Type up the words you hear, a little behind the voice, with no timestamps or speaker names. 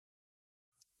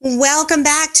Welcome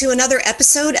back to another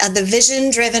episode of the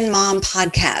Vision Driven Mom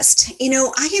podcast.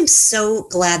 I am so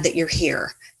glad that you're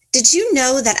here. Did you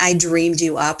know that I dreamed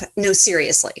you up? No,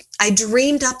 seriously. I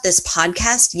dreamed up this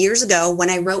podcast years ago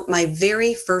when I wrote my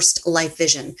very first life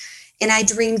vision. And I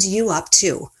dreamed you up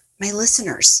too, my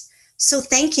listeners. So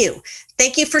thank you.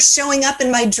 Thank you for showing up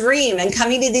in my dream and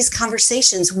coming to these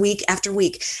conversations week after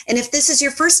week. And if this is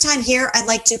your first time here, I'd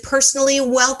like to personally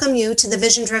welcome you to the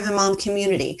Vision Driven Mom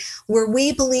community, where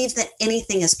we believe that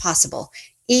anything is possible,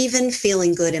 even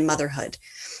feeling good in motherhood.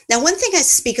 Now, one thing I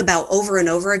speak about over and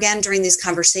over again during these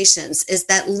conversations is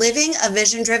that living a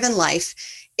vision-driven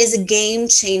life is a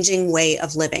game-changing way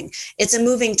of living. It's a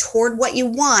moving toward what you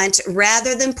want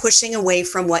rather than pushing away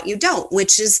from what you don't,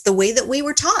 which is the way that we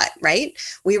were taught, right?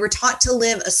 We were taught to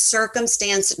live a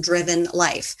circumstance-driven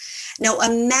life. Now,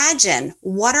 imagine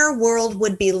what our world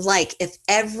would be like if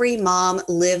every mom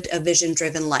lived a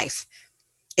vision-driven life.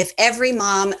 If every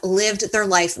mom lived their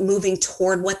life moving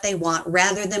toward what they want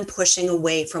rather than pushing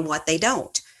away from what they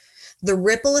don't. The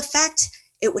ripple effect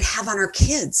it would have on our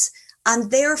kids, on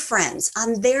their friends,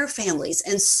 on their families,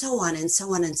 and so on and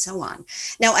so on and so on.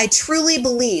 Now, I truly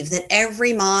believe that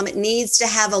every mom needs to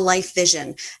have a life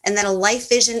vision, and that a life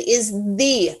vision is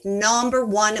the number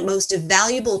one most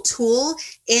valuable tool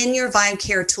in your Vibe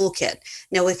Care toolkit.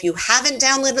 Now, if you haven't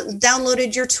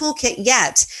downloaded your toolkit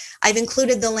yet, I've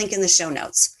included the link in the show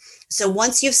notes. So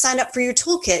once you've signed up for your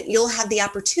toolkit, you'll have the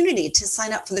opportunity to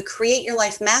sign up for the Create Your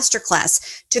Life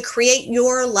Masterclass to create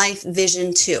your life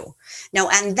vision too. Now,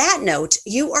 on that note,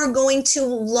 you are going to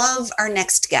love our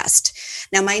next guest.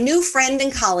 Now, my new friend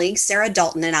and colleague, Sarah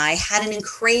Dalton, and I had an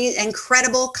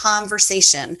incredible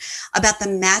conversation about the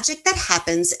magic that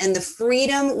happens and the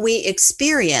freedom we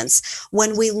experience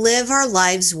when we live our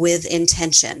lives with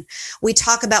intention. We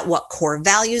talk about what core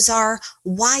values are,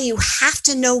 why you have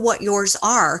to know what yours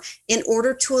are in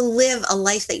order to live a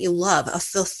life that you love, a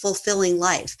fulfilling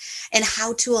life, and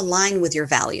how to align with your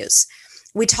values.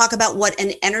 We talk about what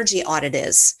an energy audit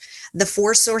is, the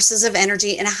 4 sources of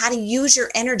energy, and how to use your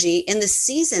energy in the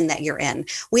season that you're in.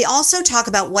 We also talk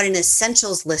about what an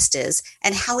essentials list is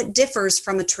and how it differs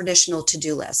from a traditional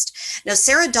to-do list. Now,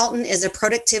 Sarah Dalton is a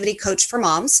productivity coach for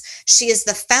moms. She is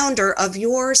the founder of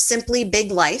Your Simply Big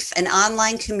Life, an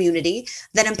online community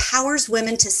that empowers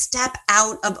women to step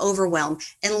out of overwhelm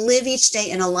and live each day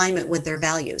in alignment with their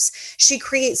values. She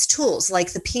creates tools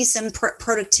like the Peace and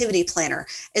Productivity Planner,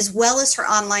 as well as her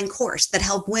online course that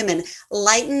help women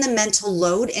lighten the mental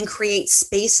load and create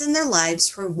space in their lives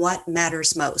for what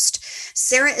matters most.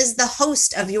 Sarah is the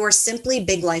host of Your Simply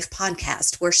Big Life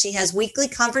podcast, where she has weekly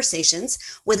conversations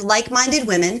with like-minded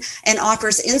women and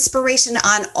offers inspiration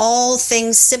on all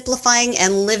things simplifying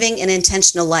and living an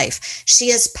intentional life. She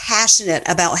is passionate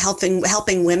about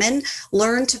helping women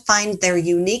learn to find their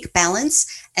unique balance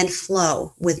and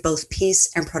flow with both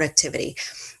peace and productivity.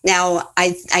 Now,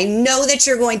 I know that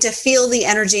you're going to feel the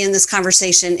energy in this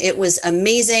conversation. It was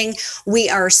amazing. We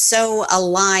are so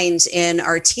aligned in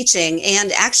our teaching.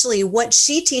 And actually, what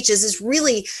she teaches is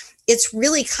it's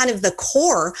really kind of the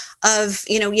core of,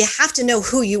 you have to know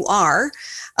who you are,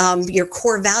 your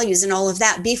core values and all of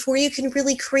that before you can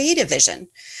really create a vision.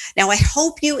 Now, I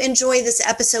hope you enjoy this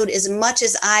episode as much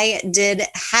as I did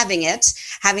having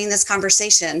this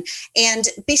conversation. And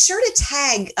be sure to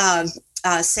tag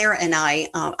Sarah and I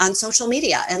on social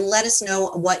media and let us know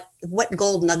what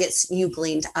gold nuggets you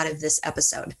gleaned out of this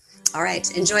episode. All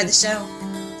right, enjoy the show.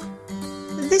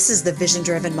 This is the Vision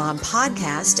Driven Mom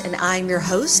podcast, and I'm your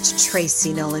host,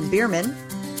 Tracy Nolan Bierman,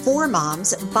 for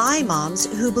moms by moms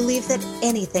who believe that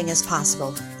anything is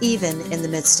possible, even in the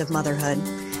midst of motherhood.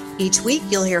 Each week,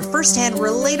 you'll hear firsthand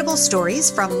relatable stories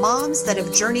from moms that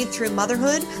have journeyed through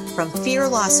motherhood, from fear,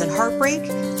 loss, and heartbreak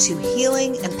to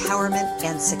healing, empowerment,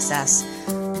 and success.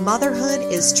 Motherhood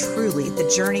is truly the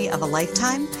journey of a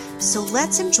lifetime, so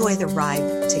let's enjoy the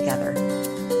ride together.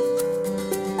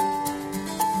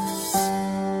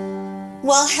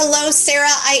 Well, hello, Sarah.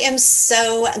 I am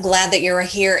so glad that you're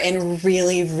here and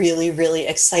really, really, really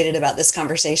excited about this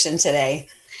conversation today.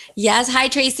 Yes. Hi,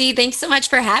 Tracy. Thanks so much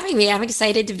for having me. I'm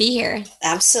excited to be here.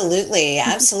 Absolutely.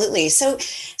 Absolutely. So,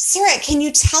 Sarah, can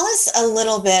you tell us a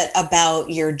little bit about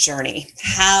your journey,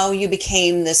 how you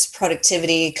became this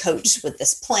productivity coach with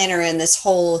this planner and this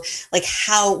whole,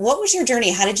 what was your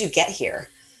journey? How did you get here?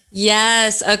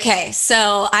 Yes. Okay.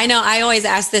 So I know I always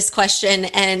ask this question,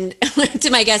 and to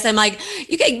my guests, I'm like,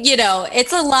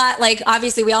 it's a lot. Like,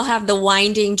 obviously we all have the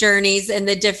winding journeys and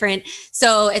the different,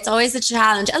 so it's always a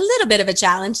challenge, a little bit of a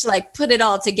challenge to put it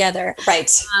all together. Right.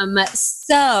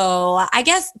 So I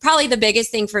guess probably the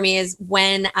biggest thing for me is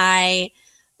when I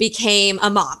became a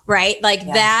mom, right? Like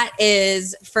that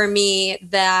is for me,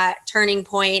 that turning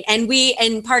point.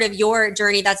 And part of your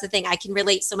journey, that's the thing, I can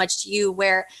relate so much to you,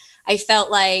 where I felt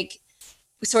like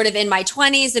sort of in my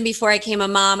 20s and before I became a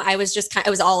mom, I was just I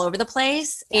was all over the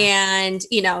place and,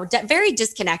 very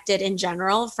disconnected in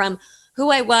general from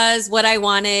who I was, what I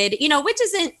wanted, which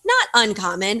isn't not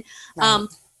uncommon. Right.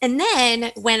 And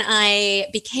then when I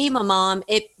became a mom,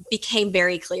 it became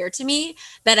very clear to me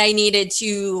that I needed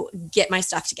to get my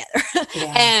stuff together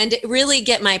and really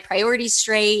get my priorities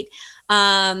straight.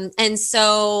 And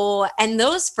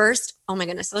those first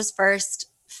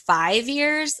 5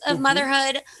 years of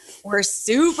motherhood were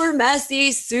super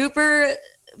messy, super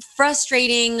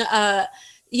frustrating,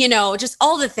 just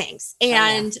all the things.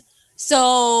 And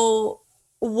so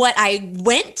what I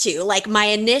went to, like my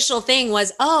initial thing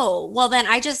was, then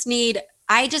I just need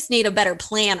a better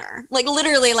planner. Like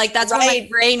literally, like that's what my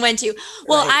brain went to.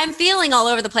 Well, I'm feeling all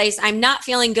over the place. I'm not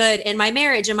feeling good in my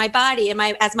marriage, in my body,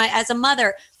 as a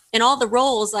mother, in all the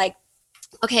roles. Like,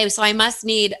 okay, so I must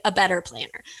need a better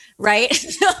planner, right?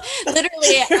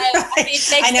 Literally,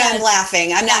 I know I'm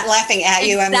laughing. I'm not laughing at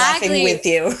you. I'm laughing with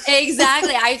you.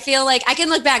 Exactly. I feel like I can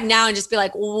look back now and just be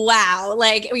like, wow,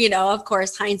 like, of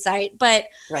course, hindsight, but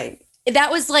that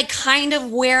was like kind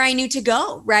of where I knew to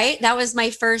go, right? That was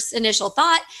my first initial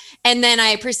thought. And then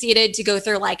I proceeded to go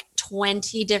through like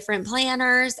 20 different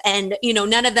planners and,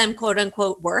 none of them quote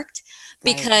unquote worked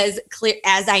because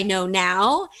as I know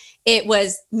now, it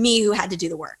was me who had to do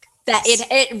the work. That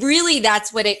it really,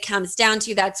 that's what it comes down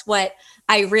to. That's what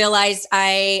I realized.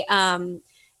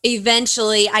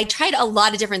 Eventually I tried a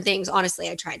lot of different things. Honestly,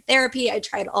 I tried therapy. I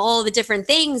tried all the different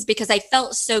things because I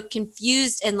felt so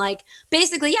confused and like,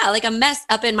 basically, like a mess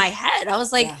up in my head. I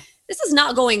was like, this is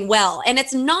not going well. And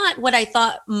it's not what I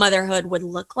thought motherhood would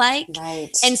look like.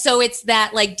 Right. And so it's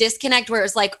that like disconnect where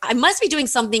it's like, I must be doing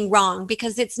something wrong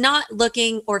because it's not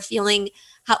looking or feeling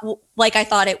like I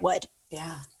thought it would.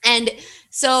 Yeah. And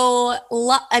so,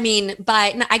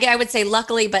 I would say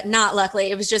luckily, but not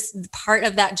luckily, it was just part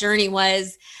of that journey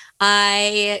was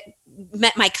I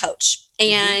met my coach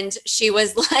and she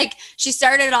was like, she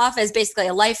started off as basically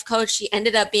a life coach. She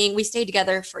ended up we stayed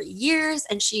together for years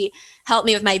and she helped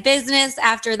me with my business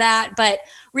after that. But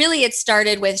really it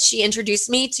started with, she introduced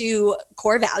me to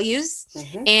core values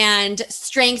and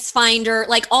strengths finder,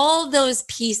 like all those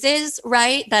pieces,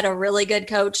 right? That a really good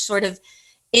coach sort of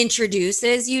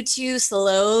introduces you to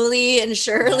slowly and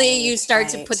surely. You start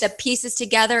to put the pieces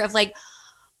together of like,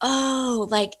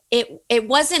 like it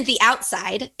wasn't the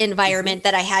outside environment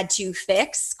that I had to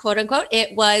fix, quote unquote.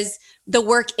 It was the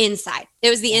work inside. It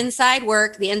was the inside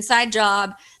work, the inside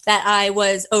job that I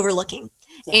was overlooking.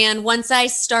 Yeah. And once I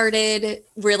started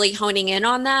really honing in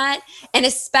on that, and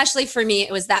especially for me,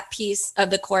 it was that piece of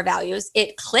the core values,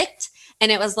 it clicked and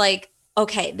it was like,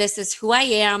 okay, this is who I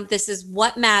am. This is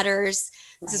what matters.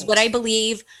 This is what I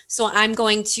believe. So I'm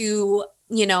going to,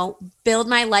 build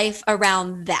my life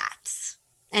around that.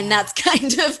 And that's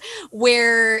kind of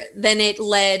where then it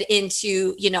led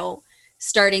into,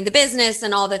 starting the business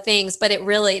and all the things, but it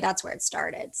really, that's where it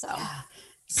started. So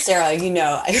Sarah,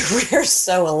 we're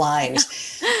so aligned.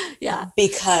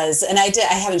 Because, and I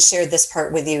haven't shared this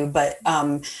part with you, but,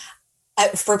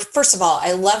 first of all,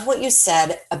 I love what you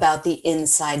said about the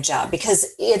inside job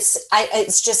because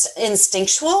it's just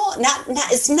instinctual.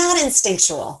 It's not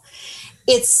instinctual.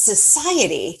 It's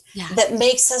society that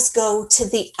makes us go to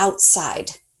the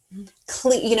outside.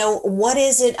 What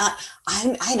is it?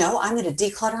 I know I'm going to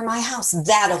declutter my house.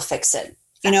 That'll fix it.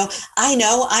 I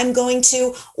know I'm going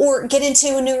to, or get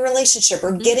into a new relationship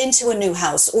or get into a new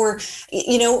house or,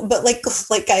 but like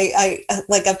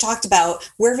I've talked about,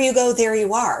 wherever you go, there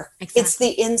you are. Exactly. It's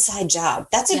the inside job.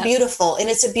 That's beautiful. And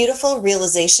it's a beautiful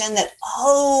realization that,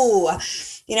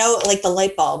 like the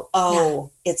light bulb,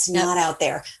 it's not out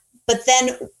there. But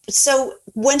then, so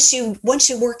once you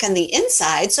work on the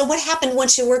inside, so what happened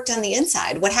once you worked on the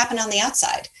inside? What happened on the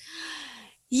outside?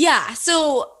 Yeah.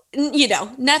 So,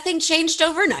 nothing changed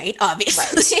overnight,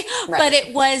 obviously, but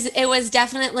it was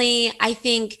definitely, I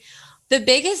think the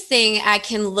biggest thing I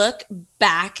can look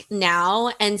back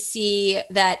now and see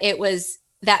that it was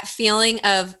that feeling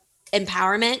of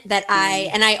empowerment that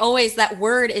I always, that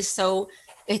word is so,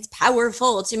 it's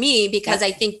powerful to me because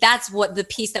I think that's what the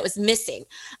piece that was missing.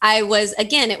 It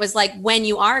was like when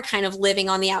you are kind of living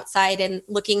on the outside and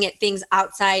looking at things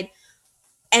outside,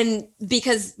 and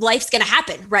because life's going to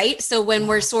happen, right? So when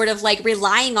we're sort of like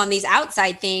relying on these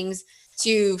outside things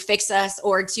to fix us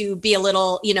or to be a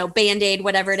little, Band-Aid,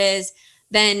 whatever it is,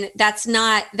 then that's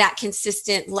not that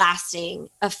consistent lasting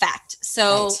effect.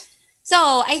 So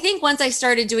So I think once I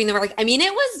started doing the work, I mean,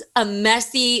 it was a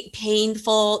messy,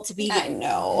 painful, to be I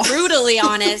know. brutally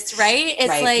honest, right? It's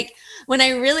Right. like when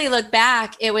I really look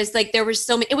back, it was like there were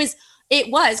so many, it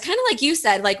was kind of like you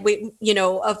said, like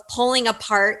of pulling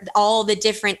apart all the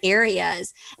different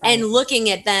areas Right. and looking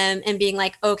at them and being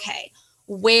like, okay,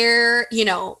 where,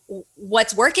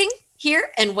 what's working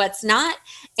here and what's not.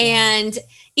 And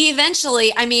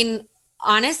eventually, I mean,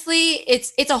 honestly,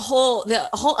 it's the whole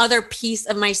other piece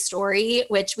of my story,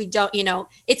 which we don't,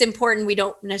 it's important. We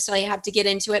don't necessarily have to get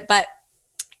into it, but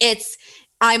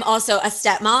I'm also a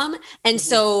stepmom. And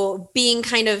so being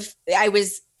I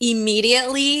was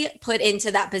immediately put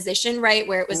into that position, right?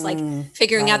 Where it was like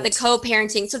figuring out the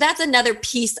co-parenting. So that's another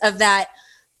piece of that.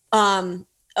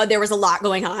 There was a lot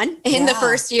going on in the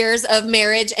first years of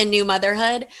marriage and new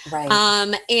motherhood.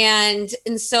 Right. And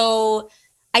so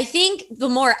I think the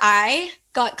more I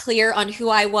got clear on who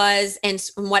I was and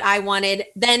what I wanted,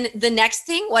 then the next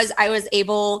thing was I was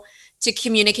able to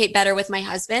communicate better with my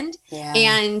husband. Yeah.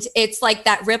 And it's like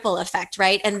that ripple effect,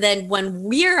 right? And then when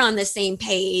we're on the same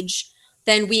page,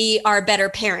 then we are better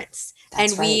parents.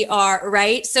 That's and we are,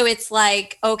 right? So it's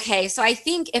like, okay, so I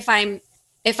think if I'm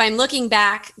looking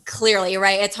back clearly,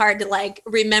 right, it's hard to like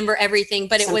remember everything,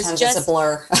 but Sometimes it was just it's a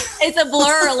blur. It's a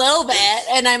blur a little bit.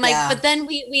 And I'm like, Yeah. but then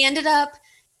we ended up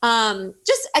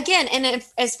just again, and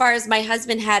as far as my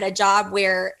husband had a job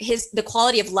where the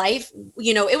quality of life,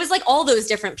 it was like all those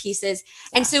different pieces.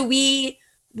 Yeah. And so we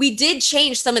did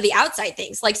change some of the outside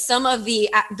things, like some of the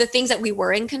things that we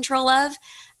were in control of.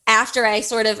 After I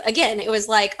sort of, again, it was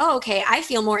like, oh, okay, I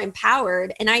feel more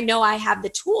empowered and I know I have the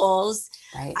tools.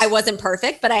 Right. I wasn't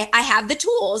perfect, but I have the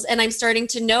tools and I'm starting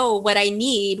to know what I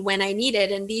need when I need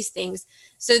it and these things.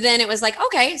 So then it was like,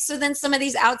 okay, so then some of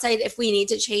these outside, if we need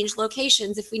to change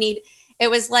locations, it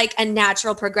was like a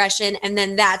natural progression. And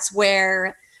then that's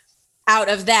where out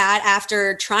of that,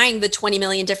 after trying the 20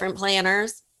 million different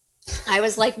planners, I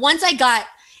was like, once I got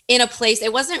in a place,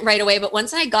 it wasn't right away, but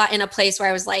once I got in a place where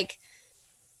I was like,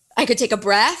 I could take a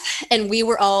breath and we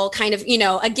were all kind of,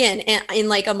 again, in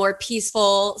like a more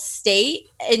peaceful state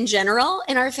in general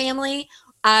in our family,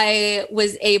 I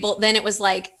was able, then it was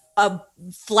like a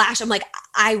flash. I'm like,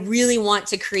 I really want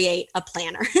to create a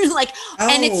planner.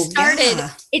 And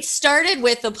it started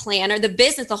with the planner, the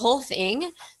business, the whole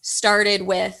thing started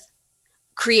with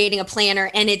creating a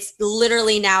planner. And it's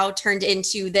literally now turned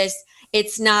into this.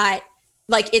 It's not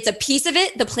like, it's a piece of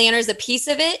it. The planner is a piece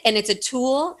of it and it's a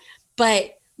tool,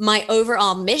 but my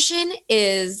overall mission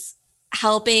is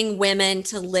helping women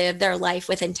to live their life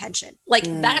with intention. Like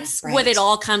that's what it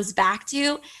all comes back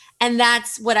to. And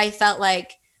that's what I felt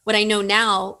like, what I know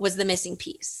now was the missing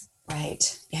piece.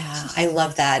 Right. Yeah. I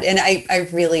love that. And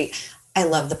I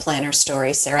love the planner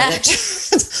story, Sarah.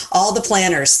 All the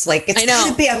planners, like it's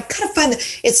I'm kind of fun.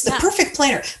 It's the perfect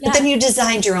planner, but then you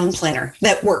designed your own planner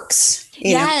that works.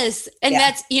 Yes. And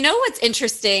that's, what's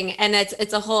interesting. And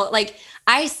it's a whole, like,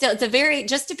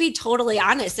 just to be totally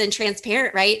honest and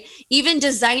transparent, right? Even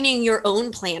designing your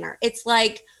own planner, it's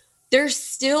like,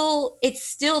 that's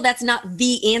not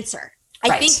the answer.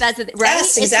 I think that's right.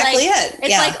 That's exactly it.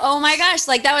 It's like, oh my gosh,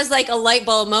 like that was like a light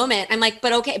bulb moment. I'm like,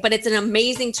 but okay, but it's an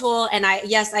amazing tool. And I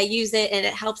use it and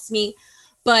it helps me,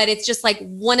 but it's just like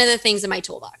one of the things in my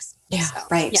toolbox. Yeah, so,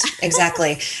 right. Yeah.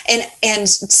 Exactly. And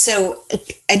so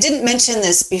I didn't mention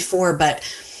this before, but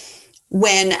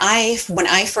when I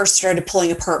first started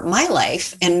pulling apart my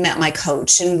life and met my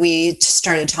coach and we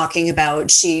started talking about,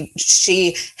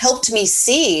 she helped me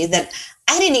see that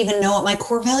I didn't even know what my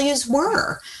core values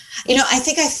were. I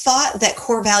think I thought that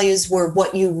core values were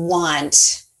what you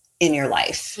want in your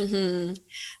life. Mm-hmm.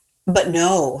 But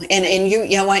no, and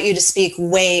I want you to speak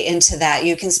way into that.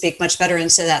 You can speak much better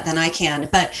into that than I can.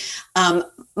 But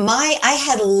I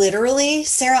had literally,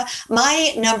 Sarah,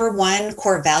 my number one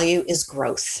core value is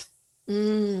growth.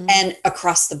 And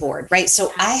across the board, right?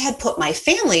 So I had put my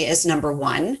family as number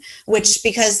one,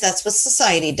 because that's what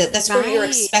society did. That's what you're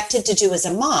expected to do as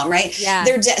a mom, right? Yeah.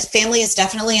 Their family is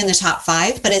definitely in the top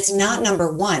 5, but it's not number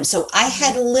one. So I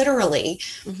had literally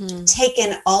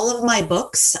taken all of my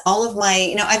books, all of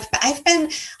my,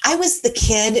 I was the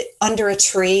kid under a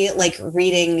tree, like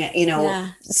reading,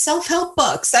 self-help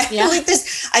books. I feel like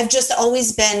this, I've just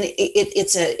always been,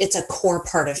 it's a core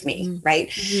part of me, right?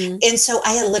 Mm-hmm. And so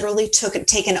I had literally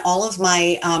taken all of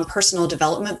my personal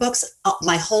development books,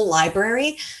 my whole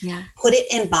library, put it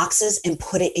in boxes and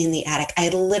put it in the attic. I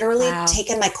had literally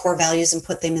taken my core values and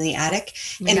put them in the attic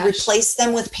and replaced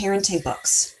them with parenting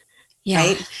books. Yeah.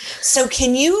 Right. So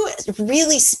can you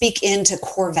really speak into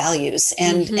core values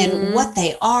and what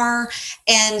they are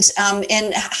and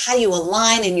how you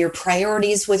align in your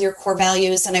priorities with your core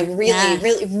values? And I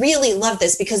really love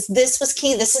this because this was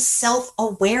key. This is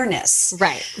self-awareness.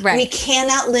 Right. We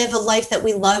cannot live a life that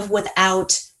we love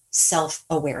without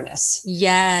self-awareness.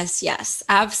 Yes,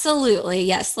 absolutely.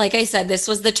 Yes. Like I said, this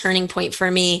was the turning point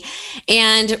for me.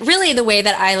 And really the way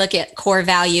that I look at core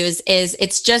values is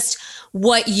it's just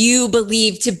what you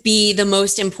believe to be the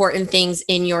most important things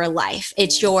in your life.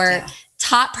 It's your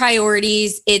top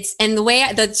priorities. And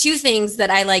the two things that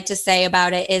I like to say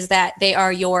about it is that they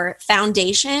are your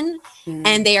foundation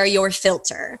and they are your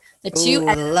filter. The two.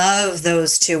 I love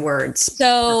those two words.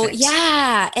 So Perfect.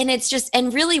 yeah. And it's just,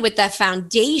 and really with that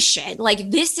foundation, like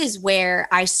this is where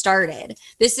I started.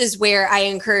 This is where I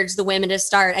encourage the women to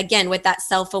start again with that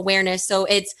self-awareness. So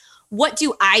it's, what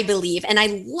do I believe? And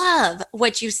I love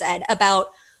what you said about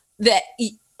that.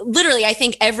 Literally, I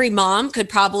think every mom could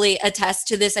probably attest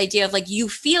to this idea of like, you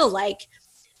feel like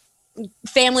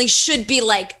family should be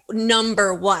like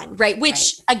number one, right?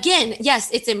 Which again,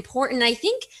 yes, it's important. I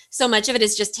think so much of it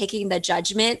is just taking the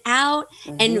judgment out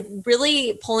and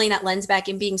really pulling that lens back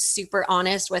and being super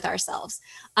honest with ourselves.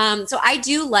 So I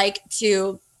do like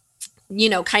to,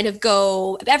 kind of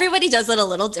go, everybody does it a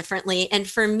little differently. And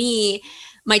for me,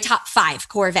 my top 5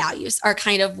 core values are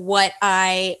kind of what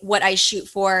I shoot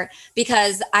for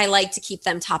because I like to keep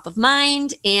them top of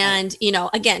mind and,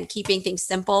 again, keeping things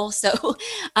simple. So,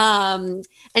 and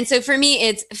so for me,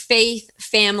 it's faith,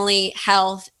 family,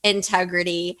 health,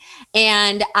 integrity.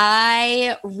 And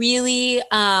I really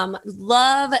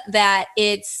love that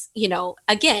it's,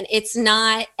 again, it's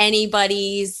not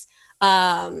anybody's,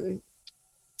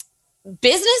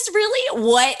 business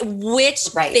really which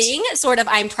thing sort of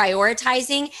I'm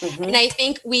prioritizing. And I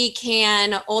think we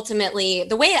can ultimately,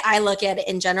 the way I look at it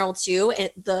in general too,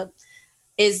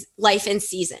 is life in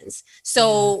seasons.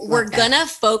 So we're gonna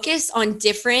focus on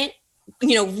different,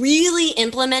 really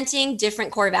implementing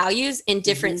different core values in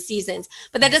different seasons,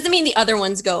 but that doesn't mean the other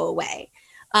ones go away.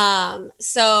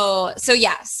 So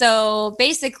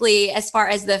basically as far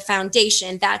as the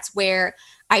foundation, that's where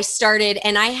I started,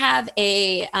 and I have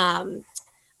a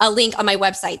link on my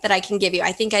website that I can give you.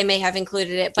 I think I may have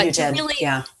included it, but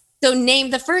so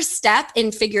name the first step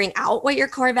in figuring out what your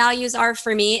core values are.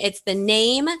 For me, it's the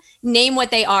name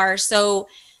what they are. So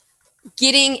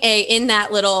getting in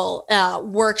that little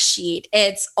worksheet,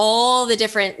 it's all the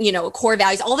different, core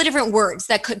values, all the different words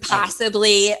that could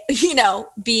possibly,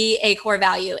 be a core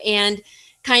value, and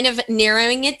kind of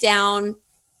narrowing it down,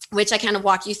 which I kind of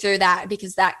walk you through that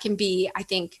because that can be, I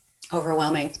think,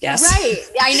 overwhelming. Yes. Right.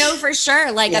 I know for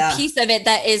sure. Like a piece of it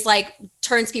that is like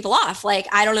turns people off. Like,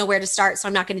 I don't know where to start, so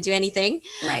I'm not going to do anything.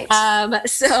 Right.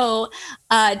 So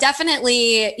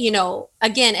definitely,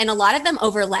 again, and a lot of them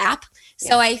overlap.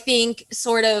 So I think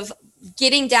sort of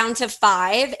getting down to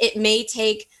 5, it may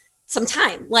take some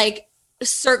time, like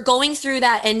going through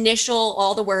that initial,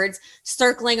 all the words,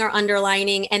 circling or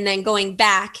underlining, and then going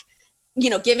back,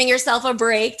 giving yourself a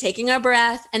break, taking a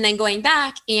breath, and then going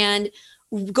back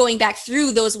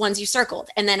through those ones you circled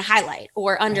and then highlight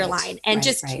or underline and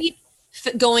just keep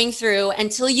going through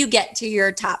until you get to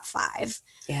your top 5.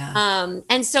 Yeah.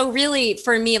 And so really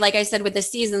for me, like I said, with the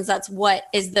seasons, that's what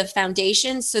is the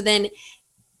foundation. So then,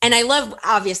 and I love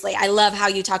how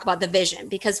you talk about the vision,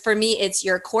 because for me, it's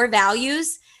your core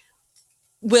values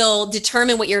will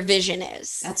determine what your vision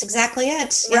is. That's exactly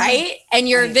it. Right. And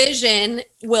your vision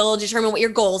will determine what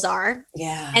your goals are.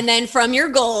 Yeah. And then from your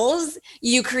goals,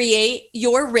 you create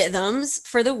your rhythms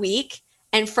for the week.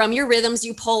 And from your rhythms,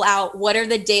 you pull out what are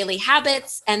the daily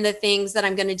habits and the things that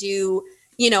I'm going to do,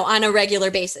 on a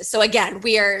regular basis. So again,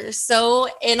 we are so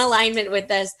in alignment with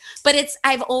this, but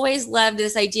I've always loved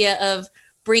this idea of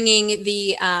bringing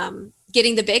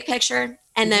getting the big picture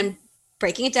and then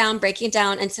breaking it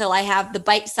down until I have the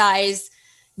bite-sized,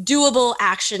 doable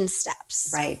action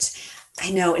steps. Right. I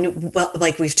know. And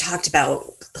like we've talked about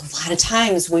a lot of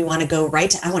times, we want to go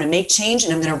I want to make change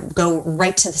and I'm going to go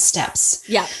right to the steps.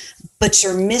 Yeah. But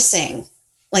you're missing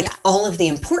all of the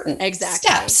important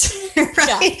steps,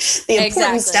 right? The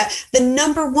important step. The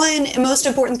number one and most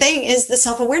important thing is the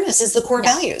self-awareness, is the core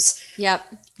values. Yep.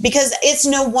 Because it's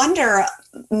no wonder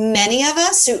many of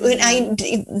us,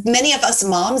 many of us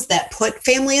moms that put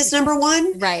family as number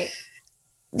one. Right.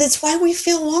 That's why we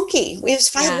feel wonky.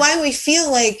 Why we feel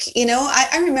like,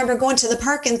 I remember going to the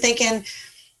park and thinking,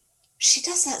 she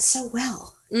does that so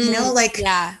well,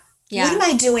 what am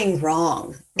I doing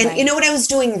wrong? And Right. you know what I was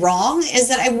doing wrong is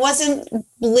that I wasn't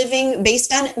living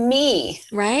based on me,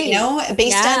 Right. you know,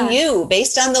 based on you,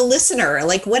 based on the listener.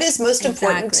 Like, what is most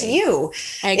important to Exactly. you?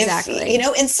 Exactly. If, you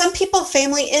know, and some people,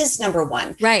 family is number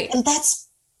one. Right. And that's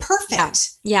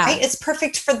perfect. Yeah. Right? It's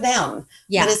perfect for them,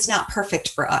 Yeah. but it's not perfect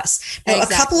for us. Now,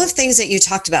 Exactly. a couple of things that you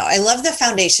talked about. I love the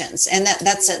foundations, and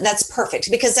that's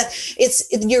perfect because it's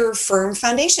your firm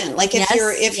foundation. Like if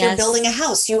you're building a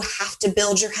house, you have to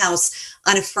build your house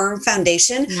on a firm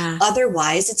foundation. Yeah.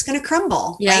 Otherwise, it's going to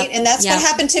crumble. Yep. Right? And that's Yep. what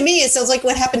happened to me. It sounds like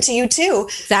what happened to you too.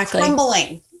 Exactly.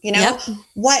 Crumbling. You know, Yep.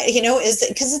 what, you know, is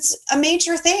because it's a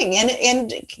major thing.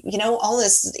 And, you know, all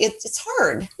this, it's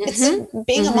hard.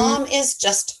 Being a mom is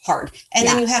just hard. And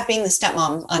then you have being the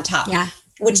stepmom on top,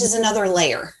 which is another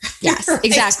layer. Yes, right?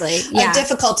 Exactly. Yeah. Of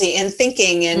difficulty and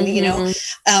thinking and, you know,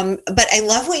 but I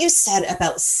love what you said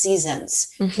about seasons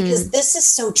because this is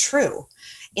so true.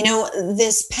 You know,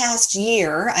 this past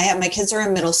year, my kids are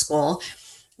in middle school.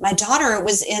 My daughter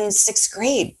was in 6th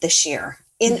grade this year.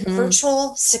 In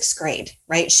virtual 6th grade,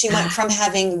 right? She went from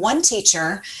having one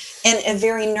teacher in a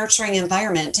very nurturing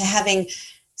environment to having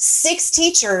 6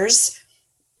 teachers,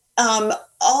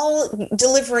 all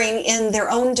delivering in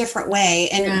their own different way.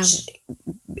 And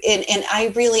I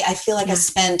feel like I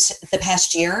spent the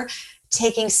past year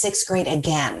taking 6th grade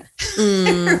again.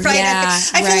 Right? Yeah,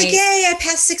 I feel like, yay, I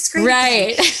passed 6th grade.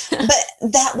 Right.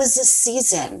 But that was a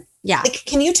season. Yeah. Like,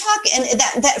 can you talk? And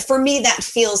that for me, that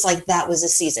feels like that was a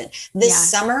season. This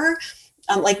summer,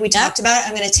 like we talked about,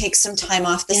 I'm going to take some time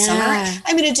off this summer.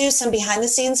 I'm going to do some behind the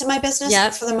scenes in my business.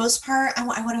 But for the most part, I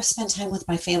want to spend time with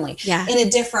my family in a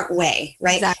different way,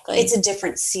 right? Exactly. It's a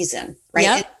different season, right?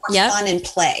 And more fun and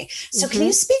play. So can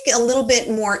you speak a little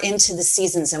bit more into the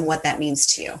seasons and what that means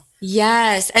to you?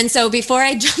 Yes. And so before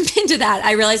I jump into that,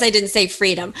 I realized I didn't say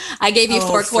freedom. I gave you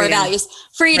 4 core values.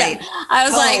 Freedom. Right. I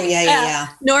was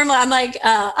normal. I'm like,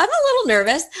 I'm a little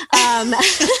nervous.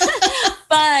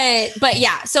 But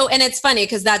yeah. So, and it's funny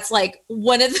because that's like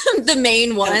one of the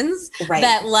main ones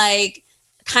that like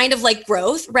kind of like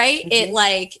growth, right? It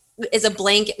like is a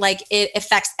blanket, like it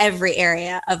affects every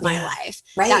area of my life.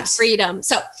 Right. That freedom.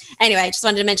 So anyway, I just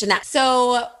wanted to mention that.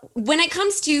 So when it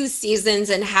comes to seasons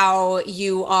and how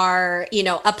you are, you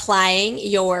know, applying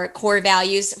your core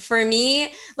values, for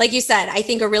me, like you said, I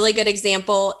think a really good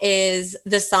example is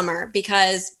the summer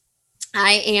because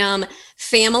I am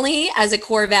family as a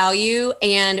core value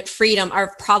and freedom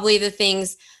are probably the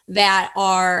things that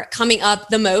are coming up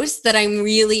the most that I'm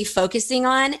really focusing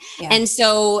on. Yeah. And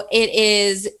so it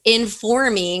is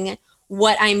informing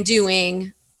what I'm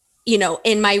doing, you know,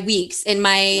 in my weeks, in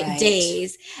my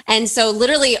days. And so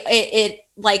literally it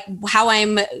like how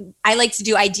I like to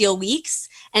do ideal weeks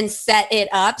and set it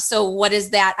up. So what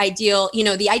is that ideal, you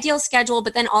know, the ideal schedule,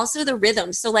 but then also the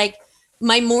rhythm. So like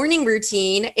my morning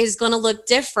routine is going to look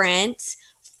different,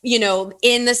 you know,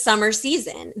 in the summer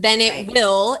season than it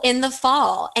will in the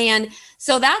fall. And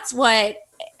so that's what,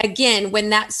 again,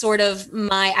 when that sort of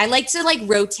I like to like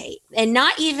rotate and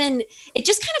not even, it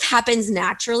just kind of happens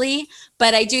naturally.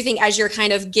 But I do think as you're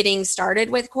kind of getting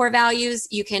started with core values,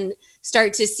 you can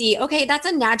start to see, okay, that's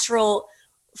a natural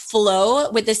flow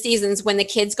with the seasons when the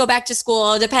kids go back to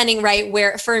school, depending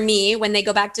where for me, when they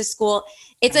go back to school,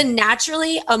 it's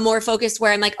a more focus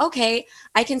where I'm like, okay,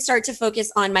 I can start to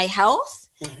focus on my health.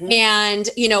 And,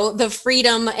 you know, the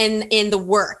freedom in the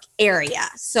work area.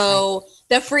 So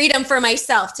the freedom for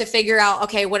myself to figure out,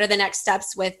 okay, what are the next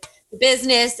steps with the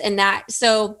business and that.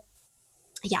 So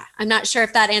yeah, I'm not sure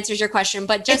if that answers your question,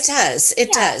 but just.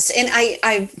 It does. And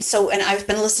I've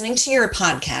been listening to your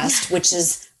podcast, which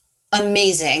is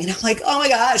amazing. And I'm like, oh my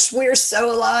gosh, we're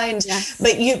so aligned. Yes.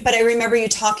 But I remember you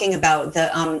talking about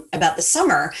the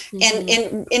summer and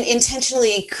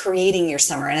intentionally creating your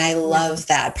summer. And I love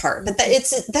that part, but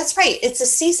that's right. It's a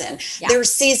season. Yeah.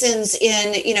 There's seasons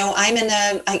in, you know,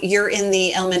 you're in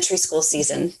the elementary school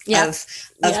season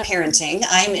of parenting.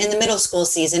 I'm in the middle school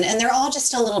season, and they're all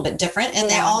just a little bit different, and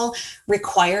they all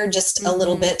require just a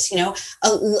little bit, you know,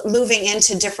 moving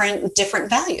into different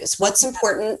values. What's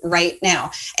important right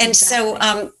now, and so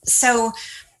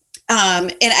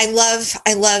and I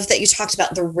love that you talked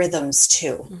about the rhythms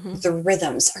too. The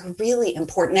rhythms are really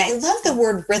important. I love the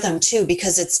word rhythm too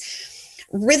because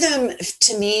rhythm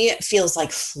to me feels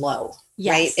like flow.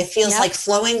 Yes. Right? It feels like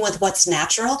flowing with what's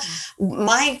natural.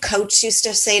 My coach used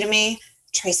to say to me,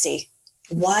 Tracy,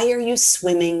 why are you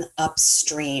swimming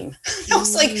upstream? I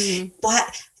was like,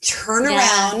 what? Turn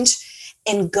around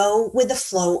and go with the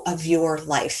flow of your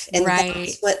life. And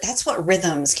that's what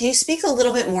rhythms. Can you speak a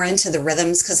little bit more into the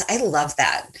rhythms? Because I love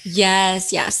that.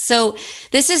 Yes. So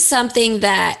this is something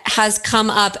that has come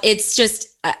up. It's just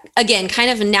again, kind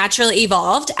of naturally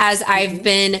evolved as I've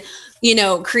been,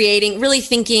 creating, really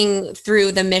thinking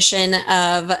through the mission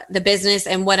of the business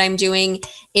and what I'm doing.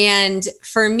 And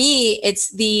for me, it's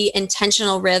the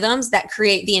intentional rhythms that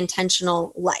create the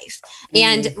intentional life.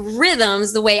 And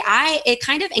rhythms, the way it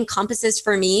kind of encompasses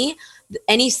for me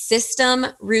any system,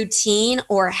 routine,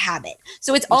 or habit.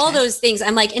 So it's all those things.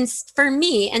 I'm like, for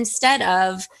me, instead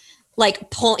of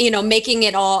like making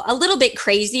it all a little bit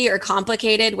crazy or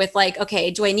complicated with like,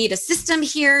 okay, do I need a system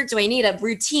here? Do I need a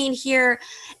routine here?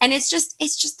 And it's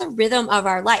just the rhythm of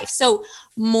our life. So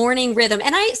morning rhythm,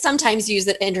 and I sometimes use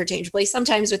it interchangeably.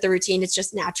 Sometimes with the routine, it's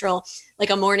just natural, like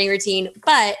a morning routine.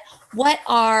 But what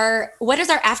is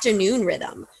our afternoon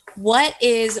rhythm? What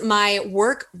is my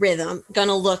work rhythm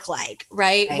gonna look like,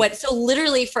 right? So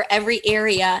literally for every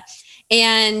area.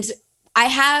 And I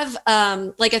have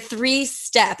like a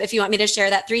 3-step, if you want me to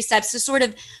share that, 3 steps to sort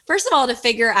of, first of all, to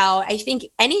figure out, I think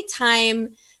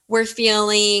anytime we're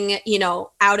feeling,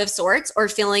 out of sorts or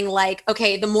feeling like,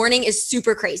 okay, the morning is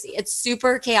super crazy, it's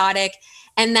super chaotic.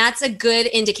 And that's a good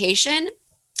indication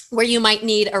where you might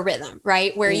need a rhythm,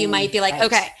 right? Where you might be like,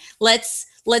 okay, let's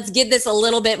give this a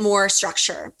little bit more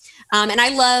structure. And I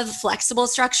love flexible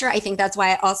structure. I think that's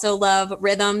why I also love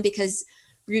rhythm, because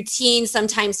routine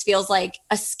sometimes feels like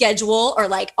a schedule or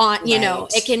like on,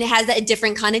 it has a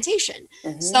different connotation.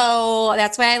 So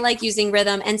that's why I like using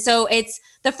rhythm. And so it's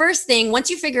the first thing, once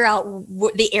you figure out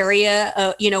the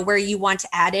area, where you want to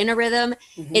add in a rhythm,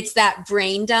 it's that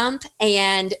brain dump.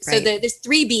 And so there's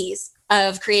 3 B's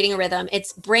of creating a rhythm.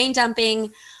 It's brain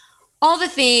dumping all the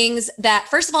things that,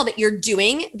 first of all, that you're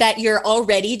doing, that you're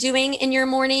already doing in your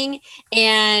morning,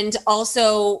 and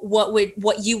also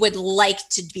what you would like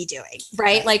to be doing,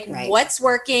 right? What's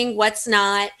working, what's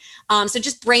not. So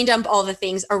just brain dump all the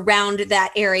things around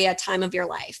that area, time of your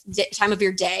life, time of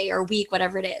your day or week,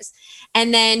 whatever it is.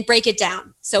 And then break it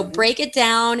down. So break it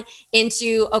down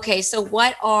into, okay, so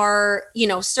what are,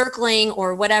 circling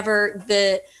or whatever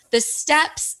the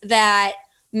steps that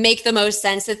make the most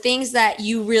sense, the things that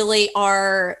you really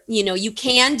are, you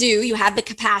can do, you have the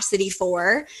capacity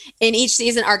for. In each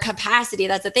season, our capacity,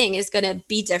 that's the thing, is going to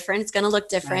be different. It's going to look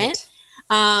different.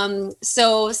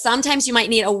 So sometimes you might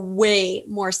need a way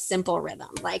more simple rhythm,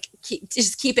 like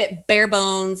just keep it bare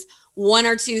bones, 1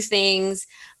 or 2 things.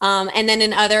 And then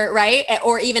in other, right?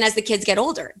 Or even as the kids get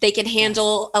older, they can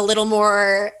handle a little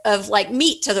more of like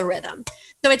meat to the rhythm.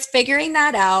 So it's figuring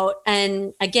that out.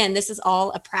 And again, this is all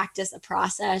a practice, a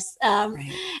process.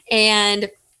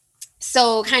 And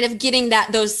so kind of getting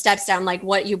those steps down, like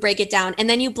what you break it down and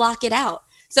then you block it out.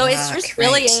 So it's just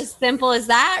really as simple as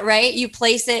that, right? You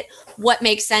place it, what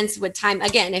makes sense with time.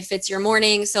 Again, if it's your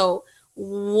morning, so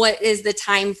what is the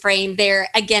time frame there?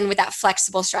 Again, with that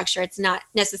flexible structure, it's not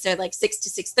necessarily like 6 to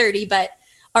 6:30, but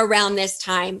around this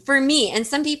time for me. And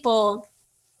some people,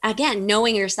 again,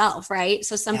 knowing yourself, right?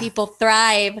 So some people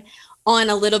thrive on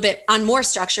a little bit on more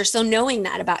structure. So knowing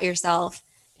that about yourself.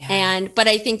 But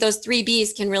I think those 3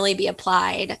 B's can really be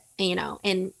applied,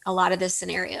 in a lot of the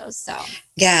scenarios. So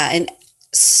and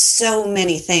so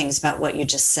many things about what you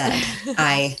just said.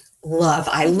 I love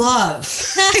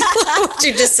what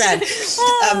you just said.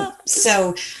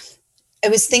 So I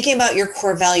was thinking about your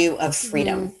core value of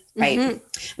freedom. Right.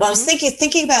 Well, I was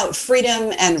thinking about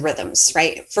freedom and rhythms,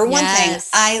 right? For one thing,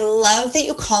 I love that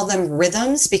you call them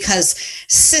rhythms, because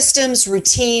systems,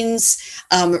 routines,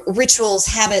 rituals,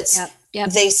 habits,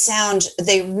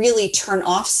 they really turn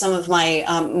off some of my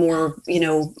more,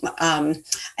 I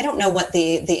don't know what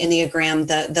the Enneagram,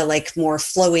 the like more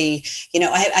flowy,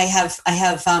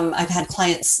 I've had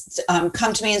clients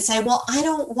come to me and say, well, I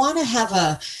don't want to have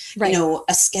a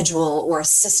schedule or a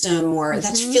system or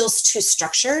that feels too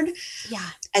structured.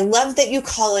 I love that you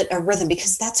call it a rhythm,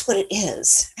 because that's what it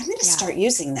is. I'm going to start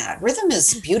using that. Rhythm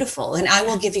is beautiful, and I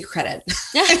will give you credit.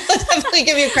 I will definitely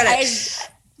give you credit.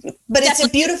 But it's a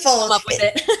beautiful,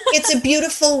 it's a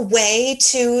beautiful way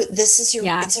to,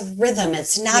 it's a rhythm.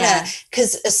 It's not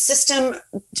because a system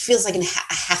feels like a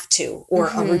have to, or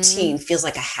a routine feels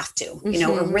like a have to,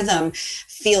 a rhythm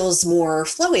feels more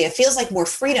flowy. It feels like more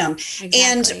freedom.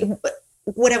 And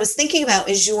what I was thinking about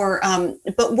is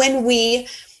but when we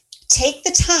take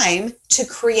the time to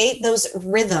create those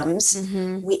rhythms,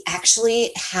 we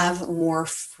actually have more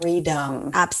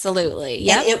freedom. Absolutely.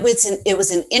 Yeah. It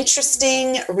was an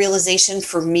interesting realization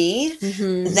for me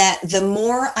that the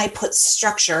more I put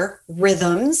structure,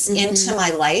 rhythms into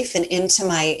my life and into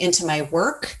my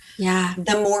work,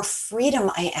 the more freedom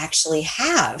I actually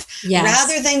have,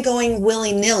 rather than going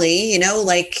willy-nilly,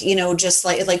 just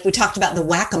like we talked about the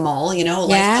whack-a-mole, life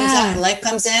comes out and life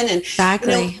comes in, and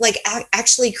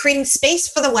actually creating creating space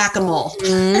for the whack-a-mole.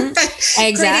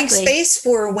 Exactly. Creating space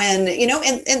for when,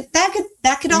 and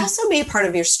that could also be a part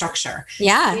of your structure.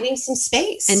 Yeah. Creating some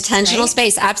space. Intentional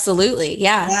space. Absolutely.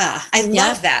 Yeah. Yeah. I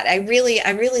love that. I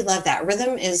really love that.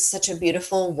 Rhythm is such a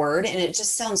beautiful word, and it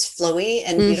just sounds flowy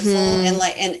and beautiful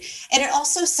and it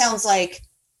also sounds like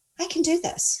I can do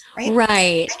this, right?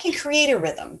 Right. I can create a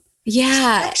rhythm.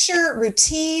 Yeah. Structure,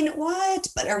 routine,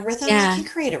 but a rhythm, I can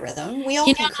create a rhythm. We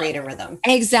all can create a rhythm.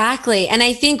 Exactly. And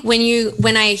I think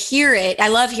when I hear it, I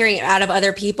love hearing it out of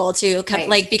other people too,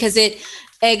 like, because it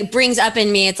brings up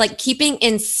in me, it's like keeping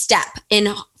in step,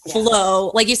 in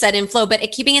flow, like you said, in flow, but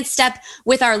keeping in step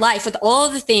with our life, with all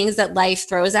the things that life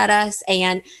throws at us.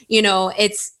 And,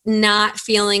 it's not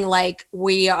feeling like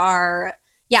we are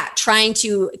trying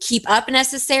to keep up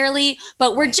necessarily,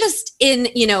 but we're just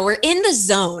we're in the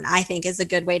zone, I think is a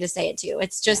good way to say it too.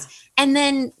 It's just, and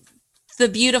then the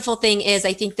beautiful thing is,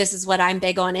 I think this is what I'm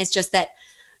big on, is just that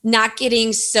not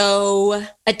getting so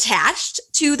attached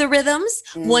to the rhythms.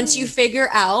 Once you figure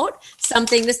out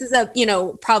something, this is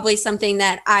probably something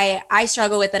that I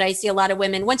struggle with, that I see a lot of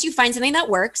women, once you find something that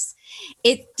works,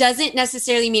 it doesn't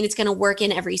necessarily mean it's going to work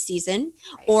in every season,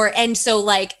 and so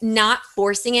like not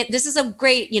forcing it. This is a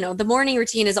great, the morning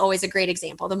routine is always a great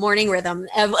example, the morning rhythm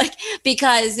of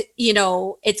because,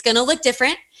 it's going to look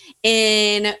different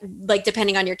in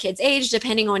depending on your kid's age,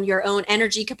 depending on your own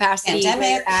energy capacity,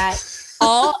 where you're at,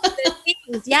 all of the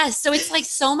things. Yes. So it's like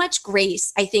so much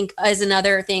grace, I think, is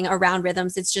another thing around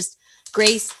rhythms. It's just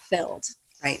grace filled.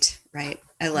 Right.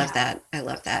 I love that. I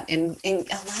love that. And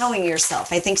allowing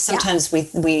yourself. I think sometimes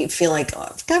we feel like,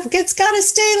 it's got to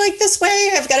stay like this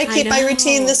way. I've got to keep my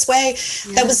routine this way.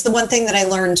 Yeah. That was the one thing that I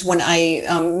learned when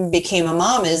I became a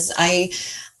mom, is I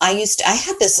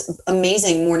had this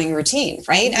amazing morning routine,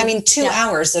 right? I mean, 2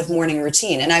 hours of morning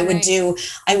routine. And I would do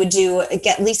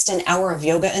get at least an hour of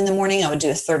yoga in the morning. I would do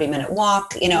a 30-minute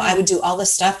walk. I would do all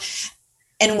this stuff.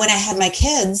 And when I had my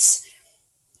kids,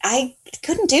 I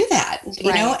couldn't do that,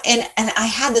 you know, and I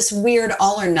had this weird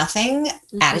all or nothing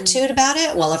attitude about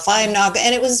it. Well, if I'm not,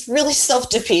 and it was really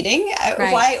self-defeating.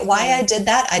 Why I did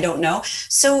that, I don't know.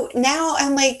 So now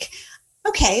I'm like,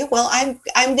 okay, well, I'm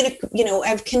going to,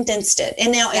 I've condensed it.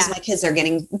 And now as my kids are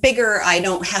getting bigger, I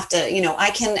don't have to, I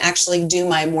can actually do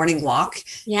my morning walk.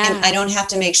 Yeah. And I don't have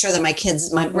to make sure that my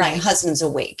husband's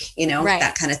awake,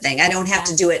 that kind of thing. I don't have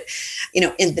to do it,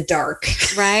 in the dark.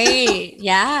 Right.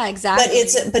 Yeah, exactly.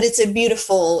 But it's a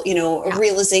beautiful,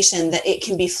 realization that it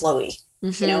can be flowy.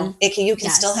 Mm-hmm. You can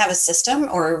still have a system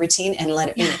or a routine and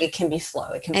it can be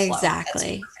flow. It can flow.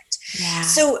 Exactly. Yeah.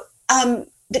 So,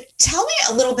 tell me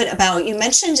a little bit about, you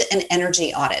mentioned an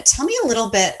energy audit. Tell me a little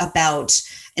bit about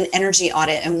an energy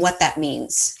audit and what that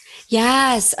means.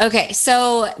 Yes. Okay.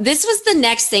 So this was the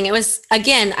next thing. It was,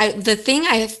 again, the thing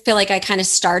I feel like I kind of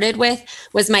started with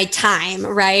was my time,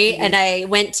 right? Mm-hmm. And I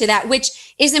went to that,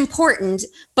 which is important,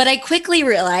 but I quickly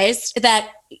realized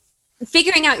that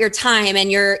figuring out your time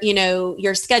and your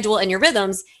schedule and your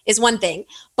rhythms is one thing,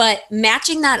 but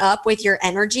matching that up with your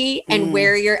energy and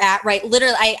where you're at, right?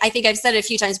 Literally, I think I've said it a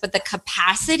few times, but the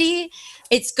capacity,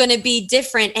 it's going to be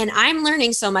different. And I'm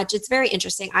learning so much. It's very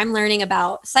interesting. I'm learning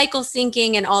about cycle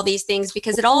syncing and all these things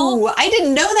because it all. Ooh, I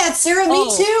didn't know that, Sarah.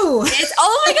 Me too.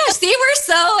 Oh my gosh. See, we're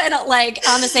so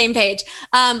on the same page.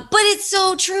 But it's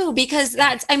so true because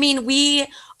we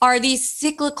are these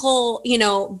cyclical,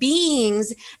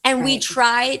 beings, and we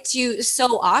try to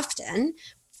so often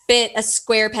fit a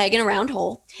square peg in a round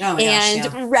hole. Oh my gosh,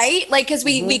 yeah. Right? Like, cause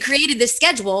we created this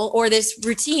schedule or this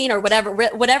routine or whatever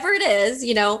it is,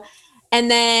 and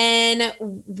then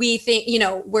we think,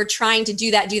 we're trying to do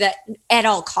that at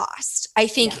all cost. I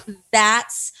think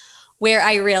that's where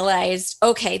I realized,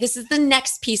 okay, this is the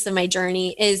next piece of my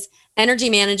journey is energy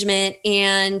management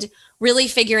and really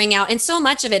figuring out. And so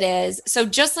much of it is, so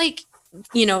just like,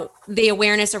 the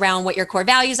awareness around what your core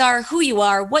values are, who you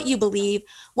are, what you believe,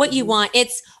 what you want.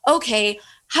 It's okay.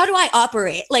 How do I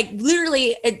operate? Like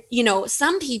literally,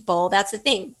 some people, that's the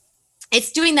thing.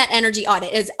 It's doing that energy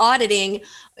audit is auditing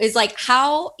is like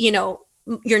how,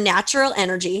 your natural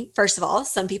energy. First of all,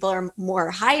 some people are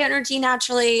more high energy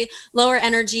naturally, lower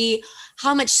energy.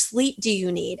 How much sleep do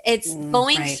you need? It's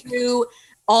going through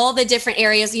all the different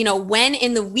areas, when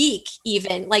in the week,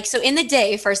 even like, so in the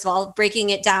day, first of all, breaking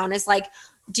it down is like,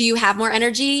 do you have more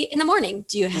energy in the morning?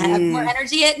 Do you have more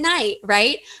energy at night?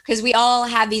 Right. Because we all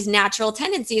have these natural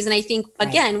tendencies. And I think,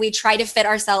 again, we try to fit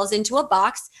ourselves into a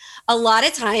box. A lot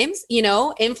of times,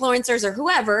 influencers or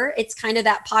whoever, it's kind of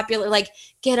that popular, like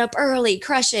get up early,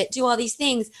 crush it, do all these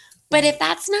things. But if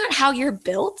that's not how you're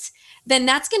built, then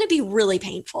that's going to be really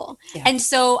painful. Yeah. And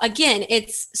so again,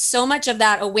 it's so much of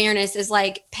that awareness is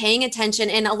like paying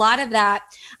attention. And a lot of that,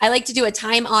 I like to do a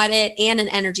time audit and an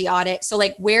energy audit. So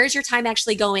like, where's your time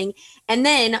actually going? And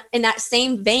then in that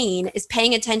same vein is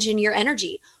paying attention to your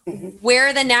energy, where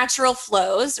are the natural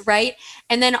flows, right?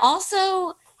 And then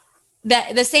also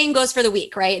that the same goes for the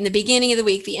week, right? In the beginning of the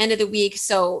week, the end of the week,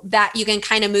 so that you can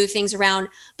kind of move things around.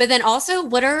 But then also,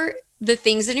 what are the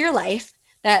things in your life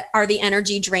that are the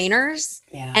energy drainers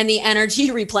and the energy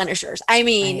replenishers? I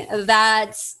mean,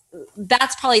 that's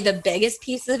probably the biggest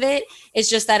piece of it, is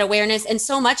just that awareness. And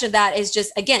so much of that is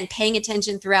just, again, paying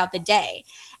attention throughout the day.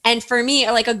 And for me,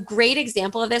 like a great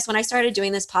example of this, when I started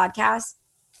doing this podcast,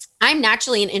 I'm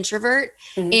naturally an introvert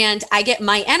and I get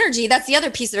my energy. That's the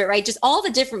other piece of it, right? Just all the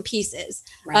different pieces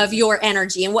of your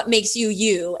energy and what makes you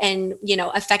you and, you know,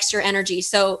 affects your energy.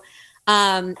 So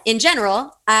in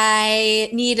general, I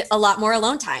need a lot more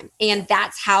alone time, and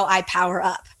that's how I power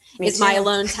up. Is my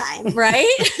alone time, right?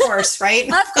 Of course,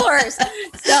 right? Of course.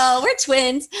 So we're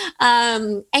twins.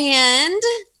 And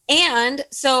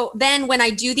so then when I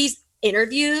do these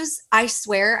interviews, I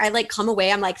swear I like come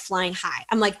away, I'm like flying high.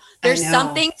 I'm like, there's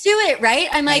something to it, right?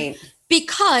 I'm like,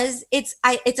 because it's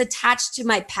attached to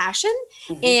my passion,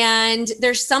 and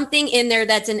there's something in there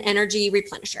that's an energy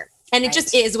replenisher, and it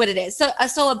just is what it is.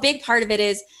 So a big part of it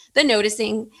is the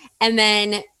noticing, and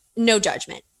then no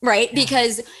judgment, right? Yeah.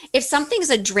 Because if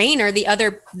something's a drainer, the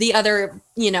other,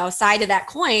 you know, side of that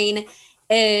coin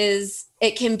is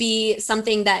it can be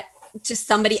something that to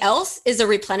somebody else is a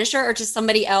replenisher, or to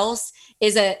somebody else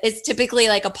is typically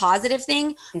like a positive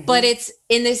thing, but it's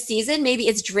in this season, maybe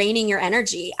it's draining your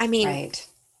energy. I mean,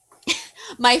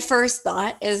 my first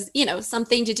thought is, you know,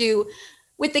 something to do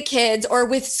with the kids or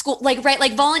with school, like, right,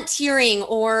 like volunteering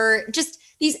or just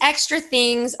these extra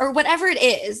things or whatever it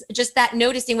is, just that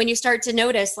noticing, when you start to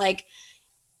notice like,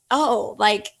 oh,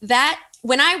 like that,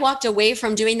 when I walked away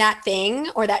from doing that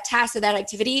thing or that task or that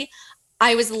activity,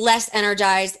 I was less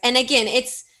energized. And again,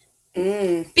 it's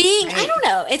being, I don't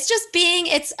know, it's just being,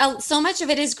 so much of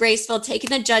it is graceful, taking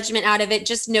the judgment out of it,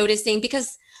 just noticing,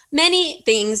 because many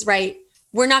things, right,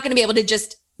 we're not going to be able to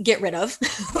just get rid of.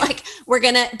 Like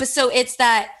but so it's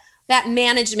that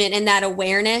management and that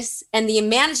awareness, and the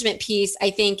management piece, I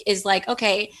think, is like,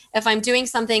 okay, if I'm doing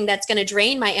something that's going to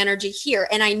drain my energy here,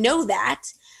 and I know that,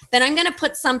 then I'm going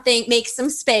to make some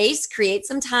space, create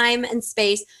some time and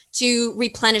space to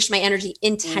replenish my energy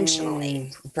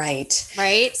intentionally. Right.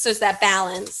 So it's that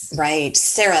balance. Right.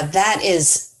 Sarah, that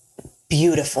is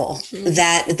beautiful.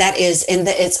 That is, and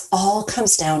it's all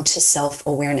comes down to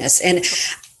self-awareness. And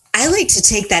I like to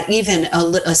take that even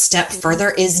a step further,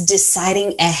 is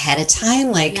deciding ahead of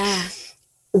time, like,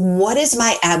 what is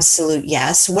my absolute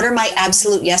yes? What are my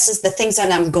absolute yeses? The things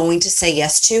that I'm going to say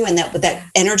yes to and that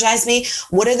energize me.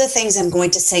 What are the things I'm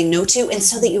going to say no to? And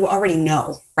so that you already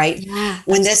know, right? Yeah,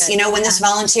 when this, good. When this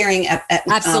volunteering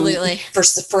absolutely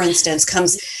for instance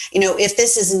comes, if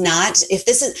this is,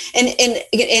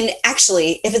 and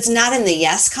actually, if it's not in the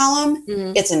yes column,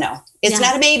 it's a no. It's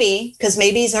not a maybe, because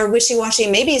maybes are wishy-washy.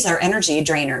 Maybes are energy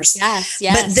drainers. Yes.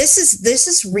 But this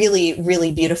is really,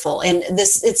 really beautiful. And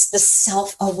it's the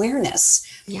self-awareness.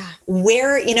 Yeah.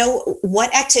 Where,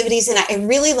 what activities, and I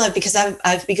really love, because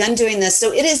I've begun doing this.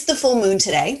 So it is the full moon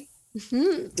today.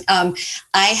 I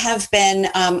have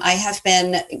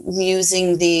been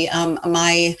using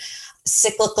my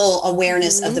cyclical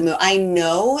awareness of the moon. I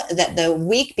know that the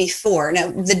week before,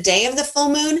 the day of the full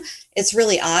moon, it's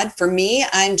really odd for me.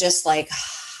 I'm just like,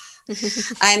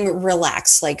 I'm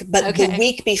relaxed, but the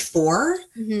week before,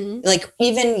 like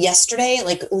even yesterday,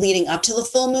 like leading up to the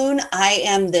full moon, I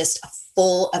am this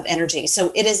full of energy.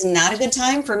 So it is not a good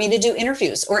time for me to do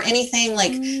interviews or anything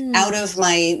like out of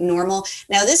my normal.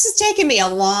 Now this has taken me a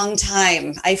long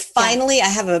time. I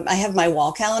have my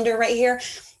wall calendar right here.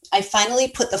 I finally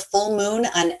put the full moon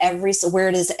on where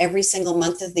it is every single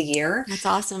month of the year. That's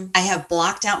awesome. I have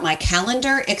blocked out my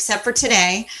calendar except for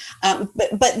today.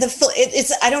 But the full,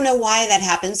 I don't know why that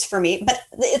happens for me, but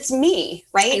it's me,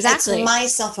 right? Exactly. It's my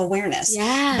self-awareness.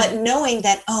 Yeah. But knowing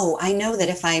that, I know that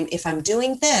if I'm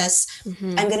doing this,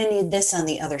 I'm going to need this on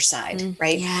the other side,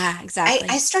 right? Yeah, exactly.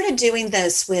 I started doing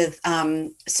this with,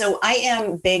 so I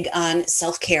am big on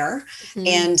self-care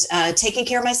and taking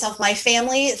care of myself. My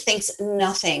family thinks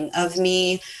nothing of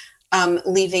me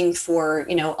leaving for,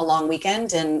 a long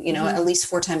weekend and, at least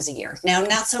 4 times a year. Now,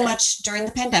 not so much during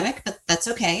the pandemic, but that's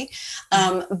okay.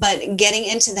 But getting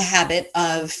into the habit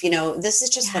of, this is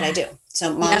just what I do.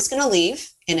 So mom's going to leave,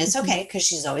 and it's okay, because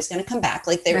she's always going to come back.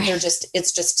 Like they're just,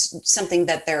 it's just something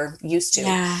that they're used to.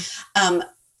 Yeah.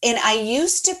 and I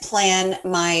used to plan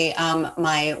my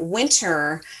my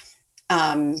winter.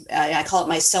 I call it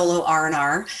my solo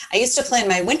R&R. I used to plan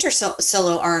my winter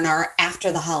solo R&R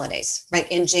after the holidays, right,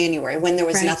 in January, when there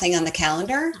was nothing on the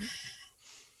calendar.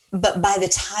 But by the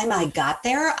time I got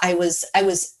there, I was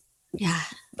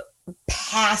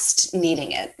past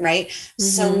needing it, right?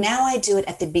 So now I do it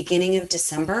at the beginning of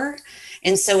December.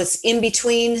 And so it's in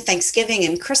between Thanksgiving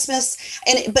and Christmas.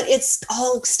 But it's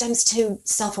all stems to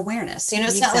self-awareness.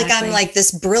 It's not like I'm like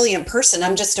this brilliant person.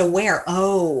 I'm just aware.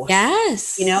 Oh,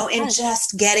 yes. And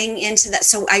just getting into that.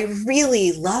 So I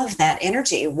really love that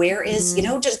energy. Where is,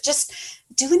 just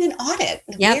doing an audit.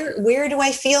 Yep. Where do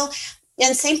I feel?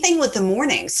 And same thing with the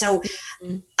morning. So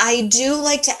I do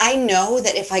like to, I know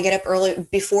that if I get up early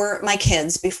before my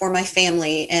kids, before my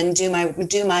family, and do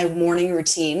my morning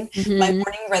routine, my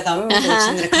morning rhythm, which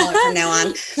I'm going to call it from now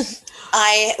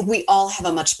on, we all have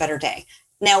a much better day.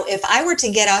 Now, if I were to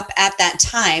get up at that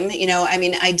time,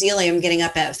 ideally I'm getting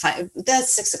up at 5,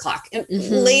 that's 6 o'clock.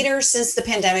 Later since the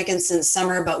pandemic and since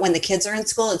summer, but when the kids are in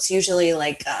school, it's usually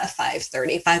like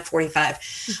 5:30,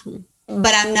 5:45.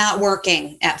 But I'm not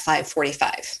working at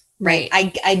 5:45. Right.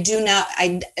 I do not,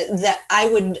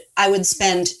 I would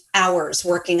spend hours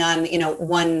working on,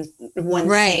 one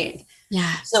thing.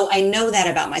 Yeah. So I know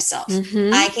that about myself.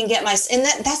 I can get and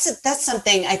that's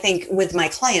something I think with my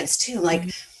clients too, like,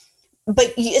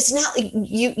 but it's not like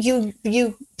you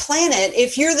plan it.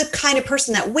 If you're the kind of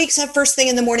person that wakes up first thing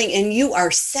in the morning and you are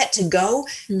set to go,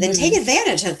 then take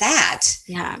advantage of that.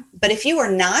 Yeah. But if you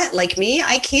are not like me,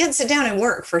 I can't sit down and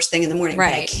work first thing in the morning.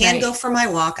 Right. But I can go for my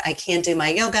walk. I can do my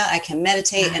yoga. I can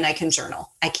meditate and I can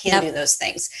journal. I can do those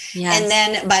things. Yes. And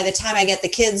then by the time I get the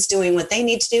kids doing what they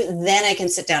need to do, then I can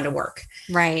sit down to work.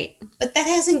 Right. But that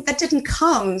didn't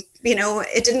come,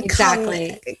 it didn't come.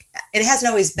 It hasn't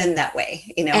always been that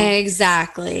way,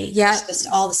 Exactly. Yeah. It's just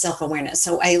all the self-awareness.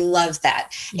 So I love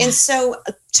that. Yeah. And so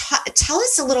tell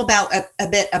us a little a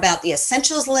bit about the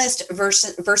essentials list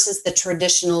versus the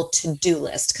traditional to-do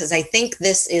list, because I think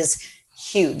this is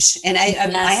huge. And I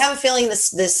have a feeling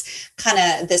this kind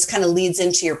of leads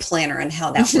into your planner and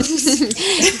how that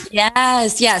works.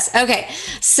 Yes. Okay.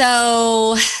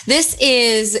 So this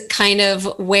is kind of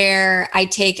where I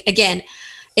take, again,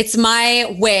 it's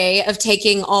my way of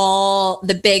taking all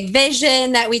the big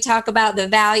vision that we talk about, the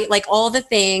value, like all the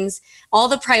things, all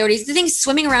the priorities, the things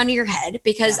swimming around in your head,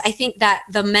 because I think that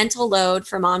the mental load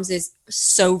for moms is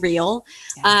so real.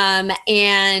 Yeah.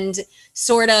 And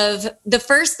sort of the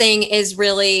first thing is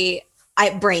really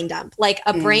brain dump, like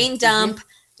a brain dump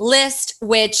list,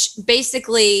 which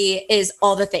basically is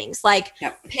all the things like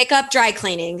pick up dry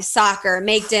cleaning, soccer,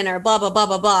 make dinner, blah, blah, blah,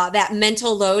 blah, blah. That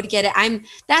mental load, get it.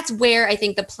 That's where I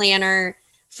think the planner,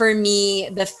 for me,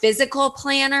 the physical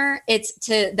planner, it's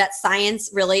to that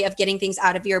science really of getting things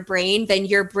out of your brain, then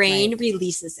your brain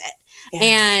releases it. Yeah.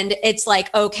 And it's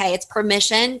like, okay, it's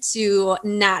permission to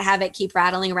not have it keep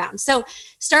rattling around. So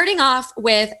starting off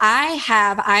with,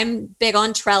 I'm big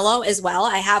on Trello as well.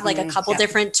 I have like a couple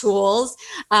different tools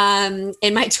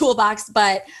in my toolbox,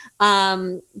 but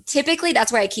typically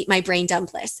that's where I keep my brain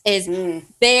dump list is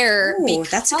there. Ooh,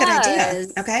 that's a good idea.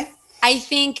 Okay. I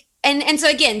think, and so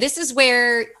again, this is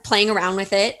where playing around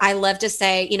with it, I love to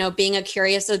say, being a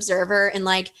curious observer and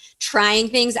like trying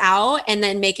things out and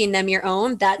then making them your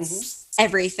own. That's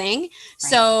everything. Right.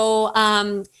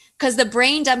 So, because the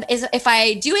brain dump is, if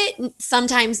I do it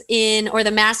sometimes or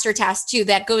the master task too,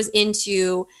 that goes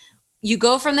into, you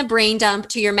go from the brain dump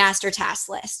to your master task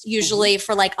list, usually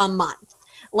for like a month.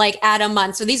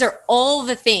 So these are all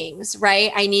the things,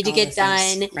 right? I need to get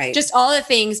done, just all the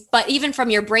things. But even from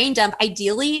your brain dump,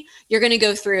 ideally, you're going to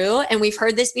go through, and we've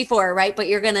heard this before, right? But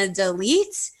you're going to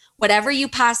delete whatever you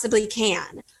possibly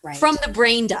can from the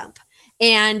brain dump.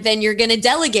 And then you're going to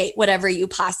delegate whatever you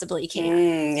possibly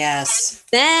can. Yes.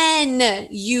 Then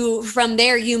from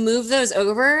there, you move those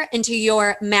over into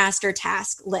your master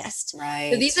task list.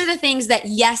 Right. So these are the things that,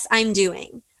 yes, I am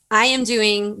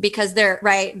doing because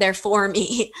they're for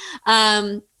me.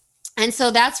 And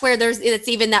so that's where it's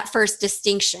even that first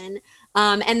distinction.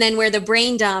 And then where the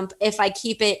brain dump, if I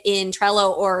keep it in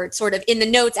Trello or sort of in the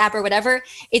notes app or whatever,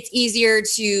 it's easier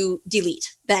to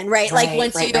delete then, right? Like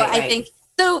once I think,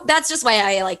 so that's just why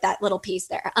I like that little piece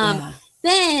there.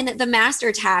 Then the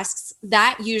master tasks,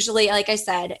 that usually, like I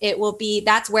said,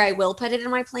 that's where I will put it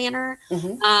in my planner.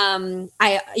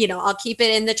 I'll keep it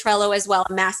in the Trello as well,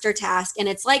 a master task. And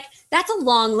it's like, that's a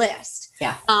long list.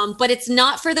 Yeah. But it's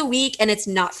not for the week and it's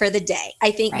not for the day.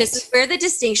 I think this is where the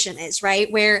distinction is,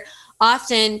 right? Where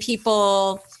often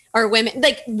people or women,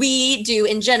 like we do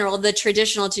in general, the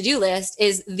traditional to-do list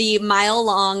is the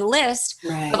mile-long list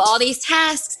of all these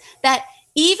tasks that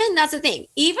even that's the thing,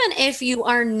 even if you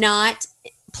are not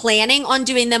planning on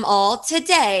doing them all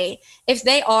today,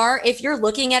 if you're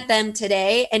looking at them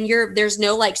today and there's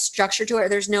no like structure to it, or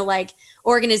there's no like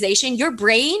organization, your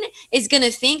brain is going to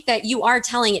think that you are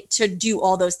telling it to do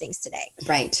all those things today.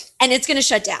 Right. And it's going to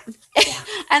shut down. Yeah.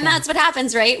 And that's what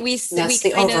happens, right? That's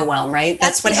the overwhelm, right?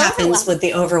 That's what happens with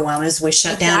the overwhelm is we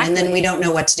shut down and then we don't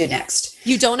know what to do next.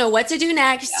 You don't know what to do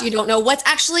next. Yeah. You don't know what's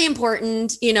actually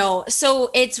important, so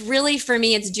it's really, for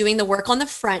me, it's doing the work on the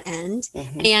front end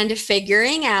and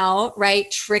figuring out, right,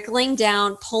 trickling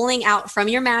down, pulling out from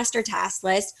your master task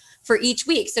list for each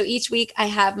week. So each week I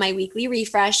have my weekly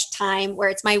refresh time where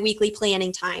it's my weekly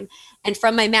planning time. And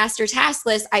from my master task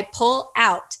list, I pull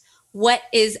out what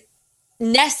is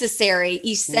necessary,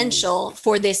 essential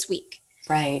for this week.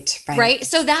 Right.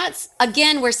 So that's,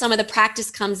 again, where some of the practice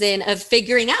comes in of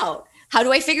figuring out, how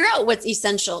do I figure out what's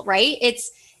essential, right?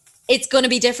 It's going to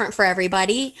be different for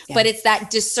everybody, but it's that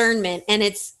discernment,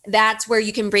 and that's where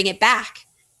you can bring it back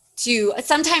to,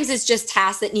 sometimes it's just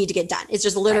tasks that need to get done. It's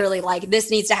just literally like,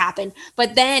 this needs to happen.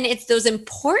 But then it's those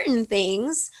important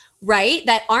things, right,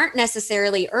 that aren't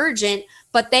necessarily urgent,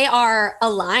 but they are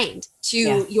aligned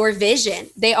to your vision.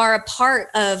 They are a part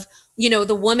of,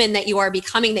 the woman that you are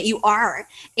becoming, that you are.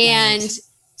 And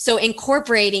so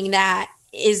incorporating that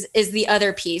is the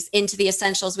other piece into the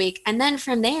essentials week. And then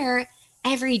from there,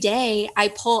 every day I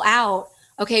pull out,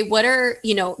 okay, what are,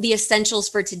 the essentials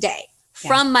for today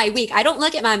from my week? I don't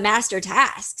look at my master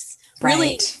tasks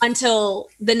really until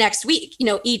the next week,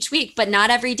 each week, but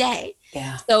not every day.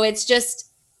 Yeah. So it's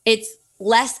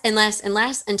less and less and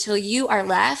less until you are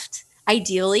left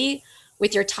ideally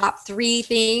with your top 3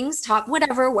 things, top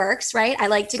whatever works, right? I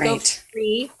like to go for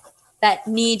 3 that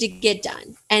need to get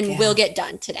done and will get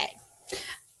done today.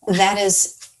 That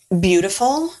is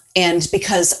beautiful. And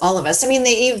because all of us, I mean,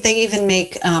 they even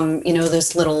make,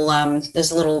 those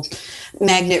little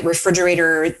magnet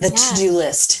refrigerator, the to-do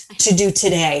list to do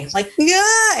today. Like,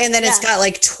 and then it's got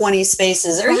like 20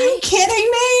 spaces. Are you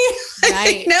kidding me?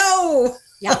 Right. No.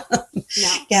 Yeah. No.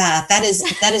 Yeah, that is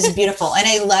beautiful. And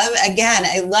I love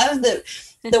the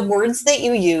words that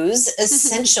you use.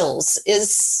 Essentials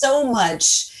is so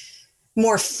much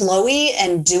more flowy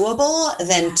and doable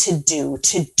than to do.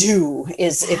 To do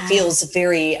is, it feels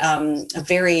very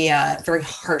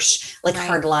harsh, like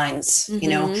hard lines,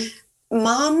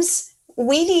 Moms,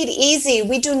 we need easy.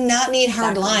 We do not need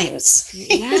hard lines.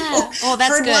 Yeah. Oh, that's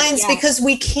hard good. lines because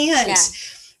we can't,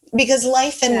 because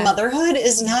life and motherhood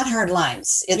is not hard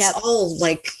lines. It's all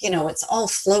like, it's all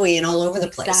flowy and all over the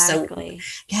place. Exactly.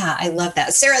 So I love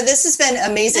that. Sarah, this has been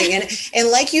amazing.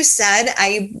 And like you said,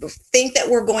 I think that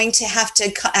I'm going to have to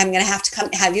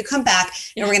have you come back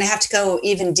and we're going to have to go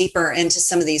even deeper into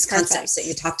some of these concepts that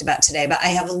you talked about today, but I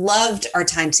have loved our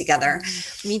time together.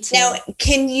 Me too. Now,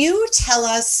 can you tell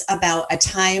us about a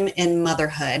time in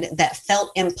motherhood that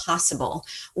felt impossible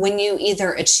when you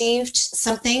either achieved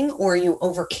something or you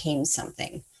overcame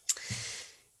something?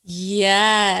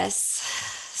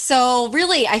 Yes. So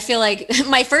really, I feel like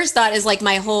my first thought is like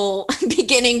my whole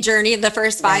beginning journey of the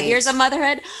first 5 years of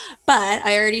motherhood, but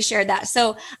I already shared that.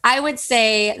 So I would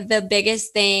say the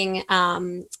biggest thing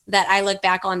that I look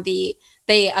back on, the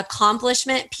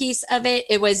accomplishment piece of it,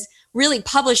 it was really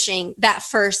publishing that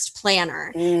first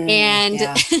planner.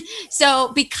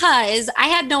 So because I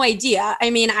had no idea, I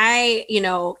mean,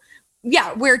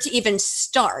 where to even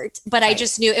start, but I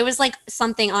just knew it was like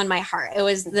something on my heart. It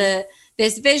was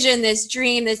this vision, this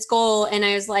dream, this goal. And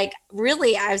I was like,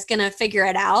 really, I was going to figure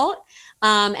it out.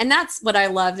 And that's what I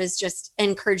love, is just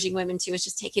encouraging women to, is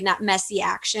just taking that messy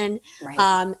action,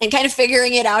 and kind of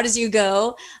figuring it out as you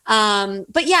go.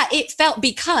 But it felt,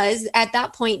 because at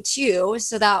that point too,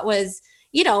 so that was,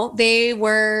 they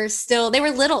were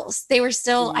littles. They were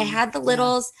still, I had the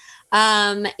littles,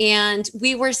 and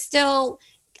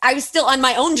I was still on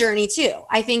my own journey too.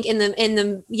 I think in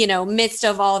the midst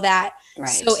of all that. Right.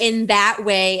 So in that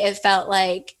way, it felt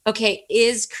like, okay,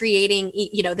 is creating,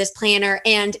 this planner,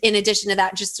 and in addition to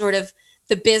that, just sort of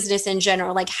the business in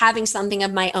general, like having something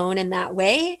of my own in that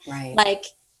way, like,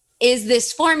 is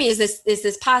this for me? Is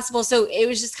this possible? So it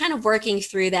was just kind of working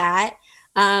through that.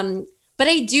 But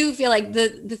I do feel like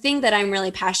the thing that I'm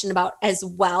really passionate about as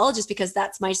well, just because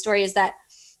that's my story, is that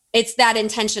it's that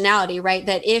intentionality, right?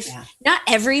 That if not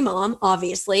every mom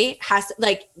obviously has,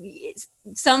 like,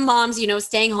 some moms,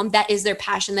 staying home, that is their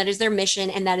passion, that is their mission.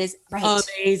 And that is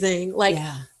amazing, like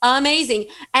amazing.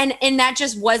 And that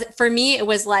just was, for me, it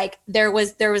was like, there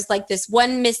was like this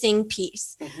one missing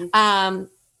piece. And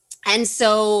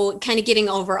so kind of getting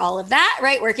over all of that,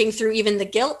 right? Working through even the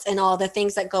guilt and all the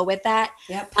things that go with that.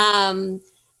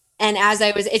 And as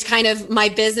it's kind of, my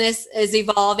business is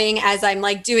evolving as I'm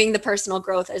like doing the personal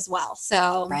growth as well.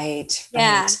 So, right.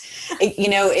 Yeah.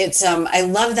 It's, I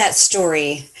love that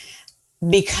story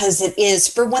because it is,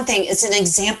 for one thing, it's an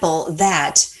example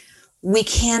that we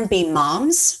can be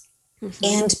moms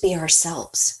and be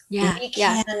ourselves. Yeah.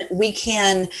 We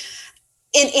can, and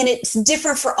it's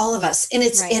different for all of us. And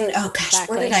it's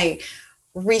where did I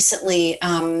recently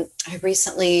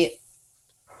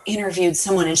interviewed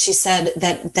someone, and she said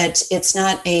that it's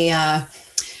not a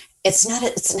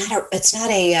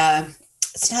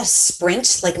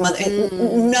sprint, like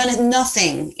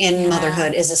nothing in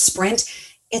motherhood is a sprint.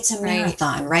 It's a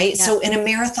marathon, right? Yeah. So in a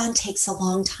marathon takes a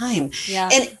long time. Yeah.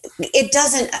 And it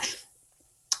doesn't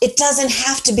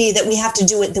have to be that we have to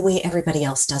do it the way everybody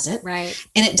else does it. Right.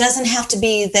 And it doesn't have to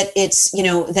be that it's,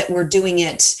 that we're doing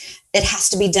it. It has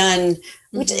to be done.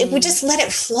 We just let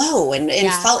it flow and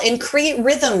follow, and create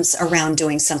rhythms around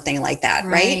doing something like that.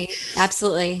 Right.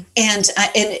 Absolutely. And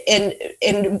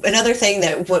another thing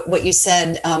that what you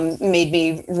said made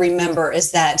me remember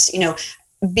is that,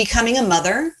 becoming a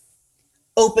mother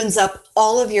opens up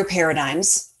all of your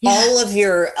paradigms, all of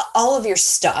your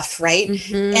stuff, right?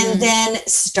 And then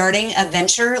starting a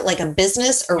venture like a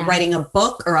business or writing a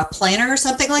book or a planner or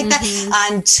something like that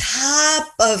on top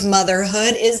of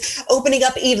motherhood is opening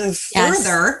up even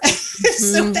further.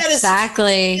 So that is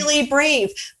really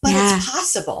brave, but it's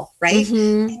possible, right?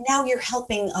 And now you're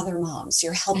helping other moms,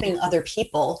 you're helping other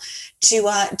people to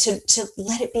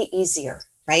let it be easier.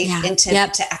 Right. Yeah. And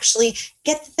to actually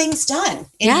get the things done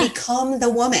and become the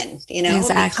woman, become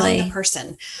the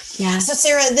person. Yeah. So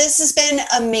Sarah, this has been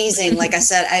amazing. Like I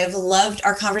said, I have loved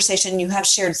our conversation. You have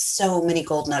shared so many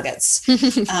gold nuggets.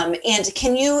 And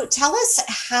can you tell us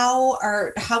how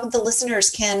the listeners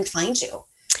can find you?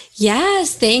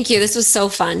 Yes, thank you. This was so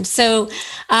fun. So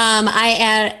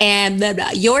I am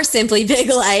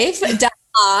YourSimplyBigLife.com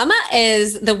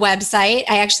is the website.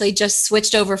 I actually just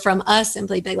switched over from a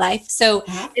Simply Big Life. So,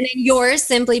 and then Yours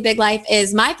Simply Big Life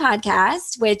is my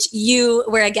podcast, which you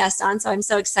were a guest on. So I'm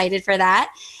so excited for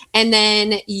that. And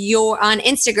then you're on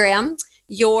Instagram,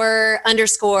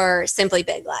 _Simply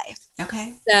Big Life.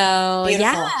 Okay. So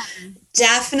beautiful.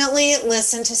 Definitely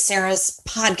listen to Sarah's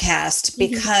podcast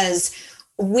because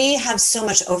we have so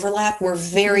much overlap. We're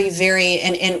very, very,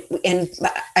 and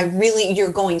I really,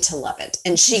 you're going to love it.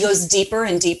 And she goes deeper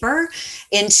and deeper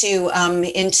into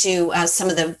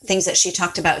some of the things that she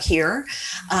talked about here.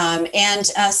 And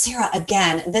Sarah,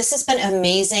 again, this has been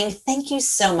amazing. Thank you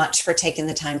so much for taking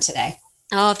the time today.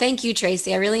 Oh, thank you,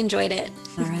 Tracy. I really enjoyed it.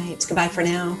 All right. Goodbye for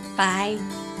now. Bye.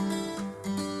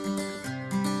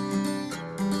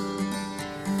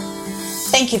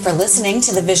 Thank you for listening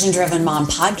to the Vision Driven Mom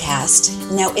podcast.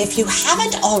 Now, if you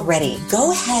haven't already,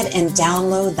 go ahead and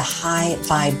download the High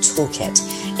Vibe Toolkit.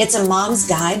 It's a mom's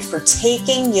guide for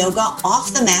taking yoga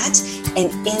off the mat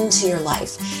and into your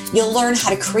life. You'll learn how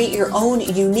to create your own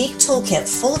unique toolkit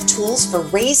full of tools for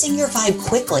raising your vibe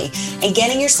quickly and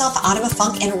getting yourself out of a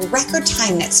funk in record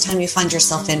time next time you find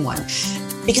yourself in one.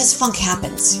 Because funk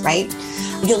happens, right?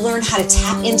 You'll learn how to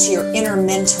tap into your inner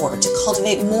mentor to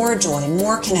cultivate more joy,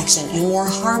 more connection, and more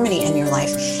harmony in your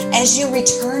life as you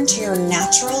return to your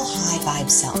natural high vibe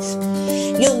self.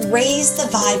 You'll raise the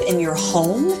vibe in your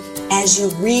home as you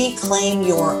reclaim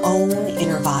your own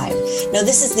inner vibe. Now,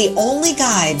 this is the only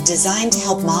guide designed to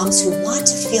help moms who want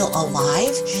to feel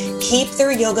alive, keep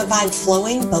their yoga vibe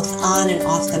flowing both on and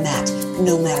off the mat,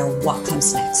 no matter what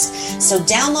comes next. So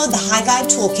download the High Vibe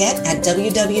Toolkit at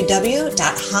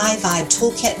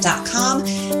www.highvibetoolkit.com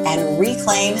and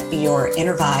reclaim your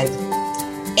inner vibe.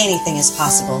 Anything is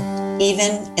possible,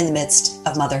 even in the midst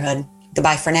of motherhood.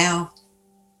 Goodbye for now.